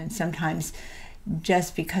system, and sometimes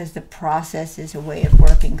just because the process is a way of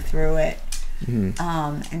working through it. Mm-hmm.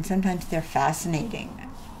 And sometimes they're fascinating.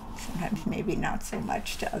 Sometimes maybe not so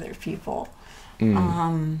much to other people.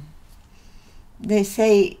 Mm. They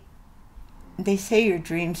say your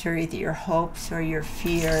dreams are either your hopes or your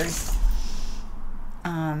fears.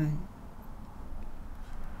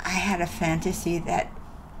 I had a fantasy that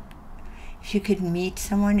if you could meet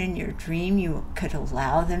someone in your dream, you could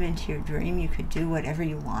allow them into your dream. You could do whatever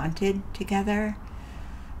you wanted together.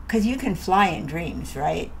 Because you can fly in dreams,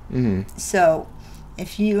 right? Mm-hmm. So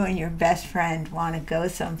if you and your best friend want to go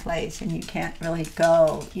someplace and you can't really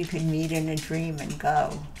go, you can meet in a dream and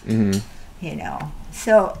go. Mm-hmm. You know.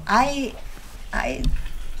 So I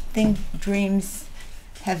think dreams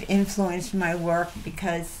have influenced my work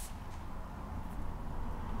because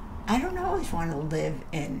I don't always want to live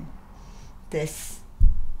in this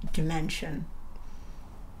dimension.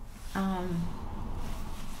 I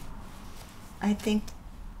think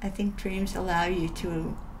dreams allow you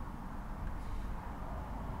to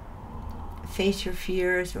face your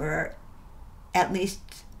fears, or at least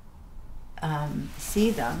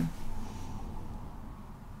see them,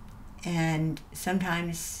 and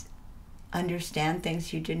sometimes understand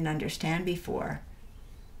things you didn't understand before,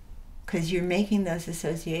 because you're making those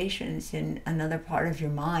associations in another part of your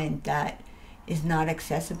mind that is not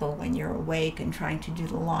accessible when you're awake and trying to do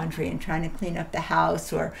the laundry and trying to clean up the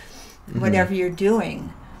house or whatever you're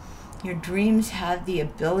doing. Your dreams have the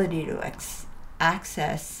ability to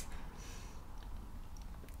access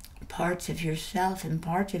parts of yourself and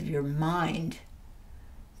parts of your mind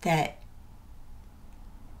that,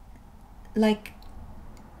 like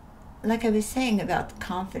I was saying about the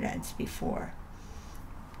confidence before.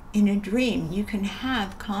 In a dream, you can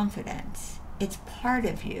have confidence. It's part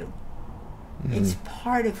of you. Mm-hmm. It's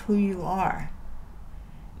part of who you are.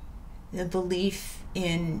 The belief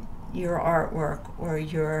in your artwork or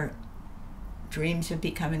your dreams of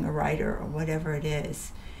becoming a writer or whatever it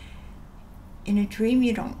is. In a dream,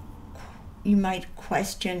 you might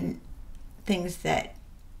question things that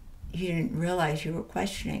you didn't realize you were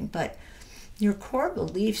questioning, but your core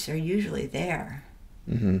beliefs are usually there.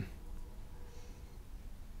 Mm-hmm.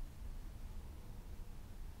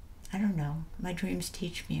 I don't know. My dreams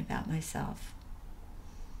teach me about myself.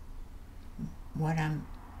 What I'm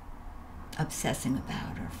obsessing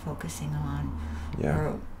about or focusing on. Yeah.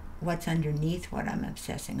 Or what's underneath what I'm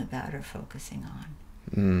obsessing about or focusing on.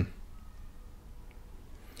 Mm.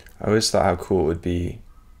 I always thought how cool it would be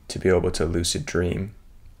to be able to lucid dream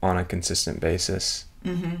on a consistent basis.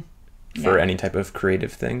 Mm-hmm. For any type of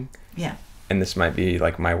creative thing. Yeah. And this might be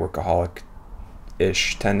like my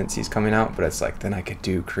workaholic-ish tendencies coming out, but it's like, then I could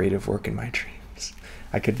do creative work in my dreams.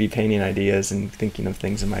 I could be painting ideas and thinking of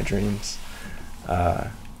things in my dreams.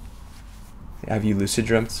 Have you lucid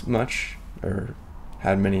dreamt much, or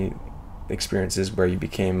had many experiences where you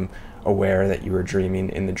became aware that you were dreaming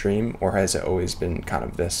in the dream, or has it always been kind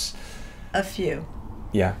of this? A few.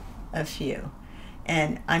 Yeah. A few.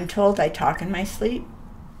 And I'm told I talk in my sleep.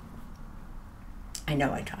 I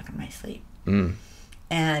know I talk in my sleep. Mm.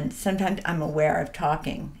 And sometimes I'm aware of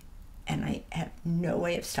talking, and I have no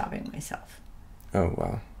way of stopping myself. Oh,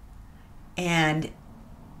 wow. And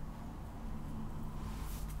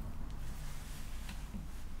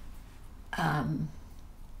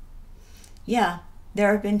yeah,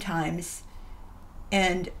 there have been times,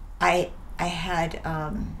 and I had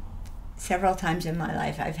several times in my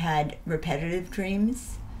life I've had repetitive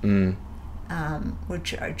dreams. Mm.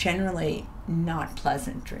 Which are generally not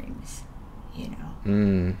pleasant dreams, you know.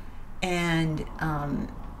 Mm. And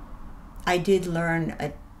I did learn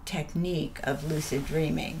a technique of lucid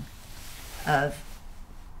dreaming, of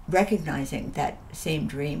recognizing that same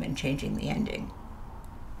dream and changing the ending.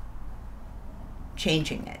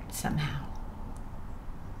 Changing it somehow.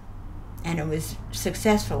 And it was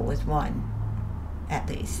successful with one, at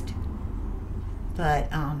least.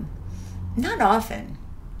 But not often.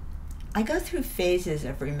 I go through phases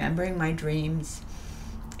of remembering my dreams,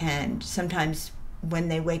 and sometimes when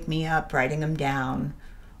they wake me up, writing them down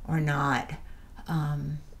or not.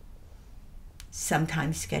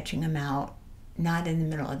 Sometimes sketching them out. Not in the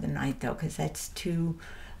middle of the night, though, because that's too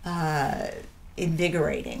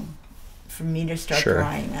invigorating for me to start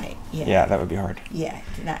drawing. Yeah, that would be hard. Yeah,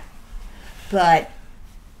 but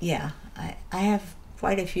yeah, I have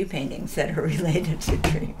quite a few paintings that are related to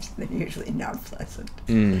dreams. They're usually not pleasant.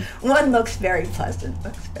 One looks very pleasant,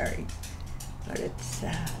 but it's.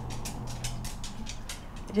 I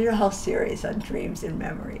did a whole series on dreams and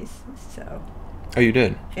memories. So. Oh, you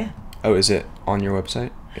did? Yeah. Oh, is it on your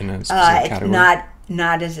website in a specific category?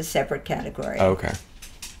 Not as a separate category. Oh, okay.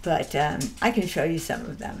 But I can show you some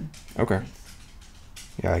of them. Okay.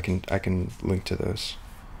 Yeah, I can link to those.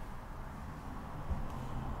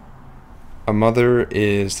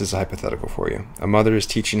 This is hypothetical for you. A mother is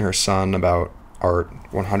teaching her son about art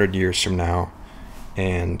 100 years from now,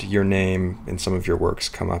 and your name and some of your works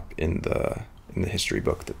come up in the history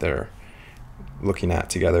book that they're looking at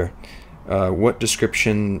together. What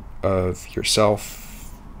description of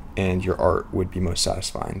yourself and your art would be most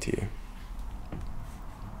satisfying to you?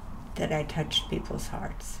 That I touched people's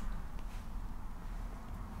hearts.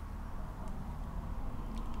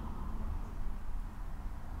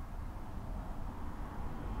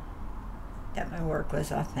 That my work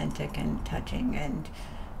was authentic and touching, and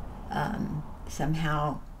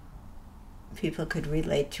somehow people could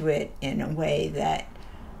relate to it in a way that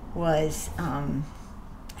was, I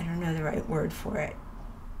don't know the right word for it,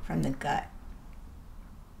 from the gut.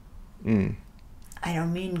 I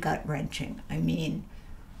don't mean gut-wrenching. I mean,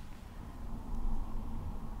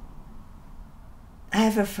 I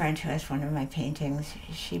have a friend who has one of my paintings.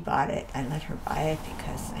 She bought it. I let her buy it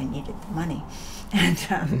because I needed the money, and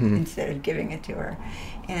instead of giving it to her.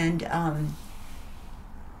 And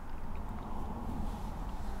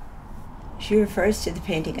she refers to the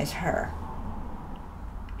painting as her.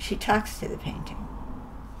 She talks to the painting.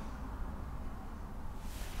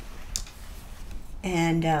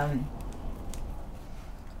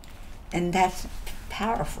 And that's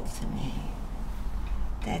powerful to me.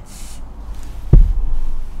 That's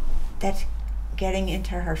getting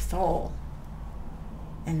into her soul,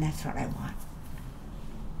 and that's what I want.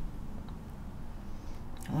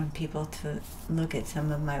 I want people to look at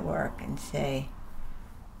some of my work and say,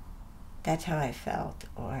 that's how I felt,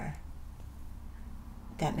 or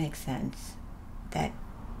that makes sense, that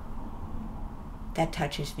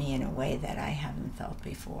touches me in a way that I haven't felt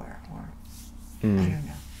before, or I don't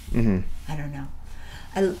know. I don't know.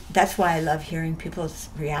 That's why I love hearing people's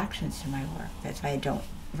reactions to my work. That's why I don't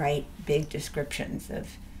write big descriptions of.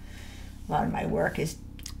 A lot of my work is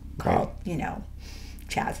called,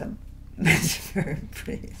 chasm. It's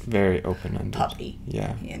very open-ended. Puppy.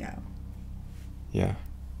 Yeah. Yeah.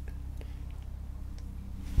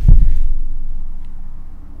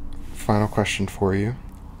 Final question for you.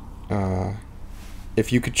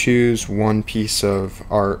 If you could choose one piece of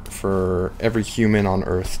art for every human on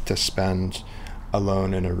Earth to spend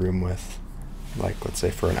alone in a room with, like let's say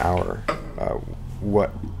for an hour,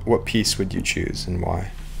 what piece would you choose and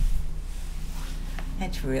why?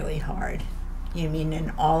 That's really hard. You mean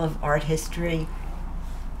in all of art history?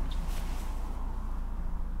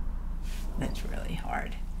 That's really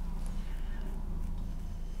hard.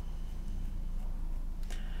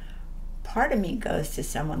 Part of me goes to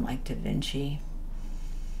someone like Da Vinci,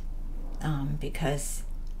 because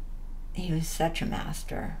he was such a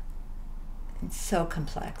master and so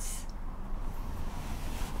complex.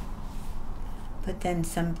 But then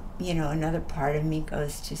another part of me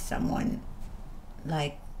goes to someone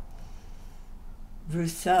like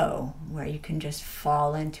Rousseau, where you can just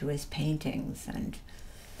fall into his paintings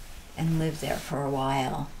and live there for a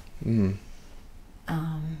while. And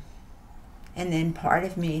then part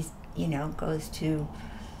of me, goes to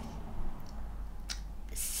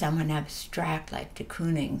someone abstract like de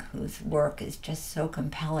Kooning, whose work is just so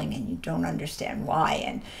compelling and you don't understand why.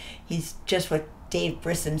 And he's just what Dave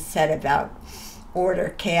Brisson said about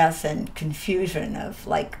order, chaos, and confusion of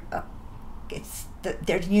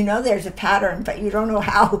there's a pattern, but you don't know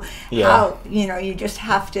how, you just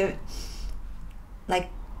have to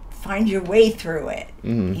find your way through it,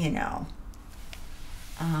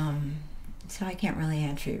 So I can't really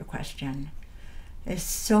answer your question. There's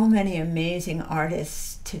so many amazing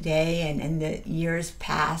artists today and in the years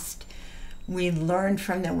past we learn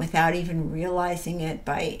from them without even realizing it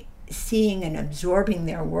by seeing and absorbing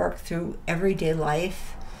their work through everyday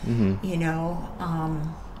life. You know,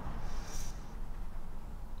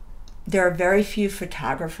 there are very few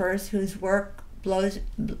photographers whose work blows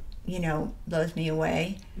me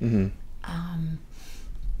away.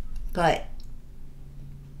 But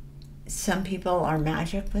some people are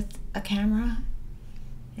magic with a camera.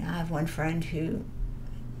 You know, I have one friend whose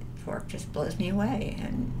work just blows me away,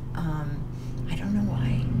 and I don't know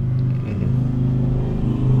why.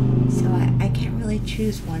 So I can't really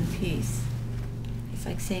choose one piece. It's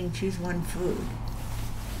like saying choose one food.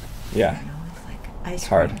 Yeah. You know, it's like ice It's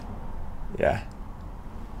cream. hard. Yeah.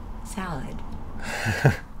 Salad.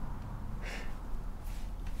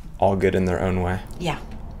 All good in their own way. Yeah.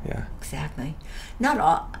 Yeah. Exactly. Not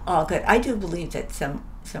all good. I do believe that some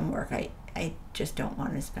work I just don't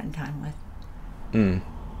want to spend time with.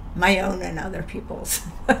 My own and other people's.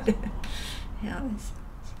 You know,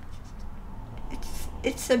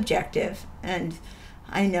 it's subjective, and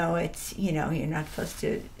I know it's, you know, you're not supposed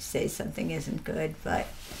to say something isn't good, but,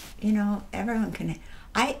 you know, everyone can.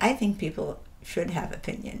 I think people should have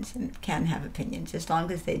opinions and can have opinions as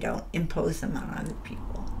long as they don't impose them on other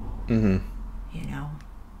people. You know,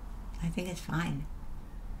 I think it's fine.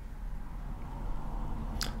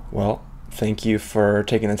 Well, thank you for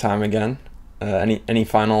taking the time again. Any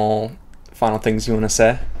final things you want to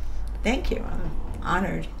say? Thank you. I'm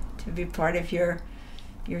honored to be part of your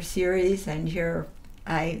series, and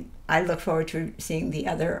I look forward to seeing the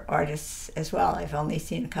other artists as well. I've only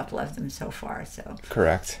seen a couple of them so far, so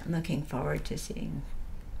Correct. I'm looking forward to seeing.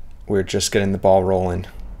 We're just getting the ball rolling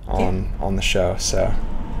on the show. So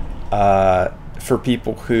for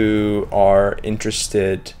people who are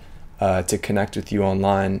interested to connect with you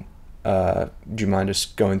online, do you mind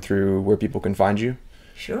just going through where people can find you?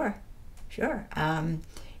 Sure.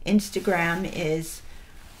 Instagram is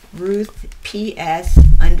Ruth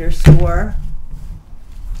PS_arts.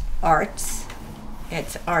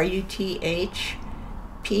 It's RUTHPS_ARTS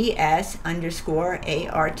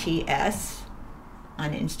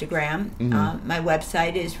on Instagram. My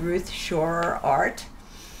website is Ruth Shorer Art.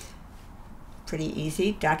 Pretty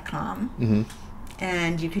easy.com.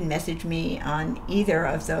 And you can message me on either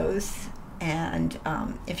of those. And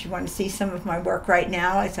if you want to see some of my work right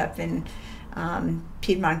now, it's up in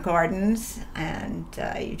Piedmont Gardens, and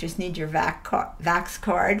you just need your Vax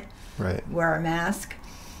card. Right. Wear a mask.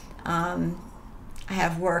 I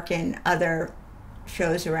have work in other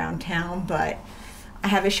shows around town, but I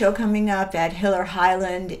have a show coming up at Hiller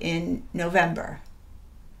Highland in November.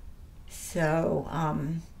 So,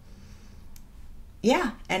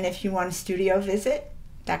 yeah, and if you want a studio visit,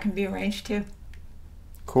 that can be arranged too.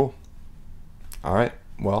 Cool. All right.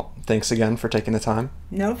 Well, thanks again for taking the time.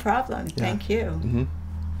 No problem. Yeah. Thank you.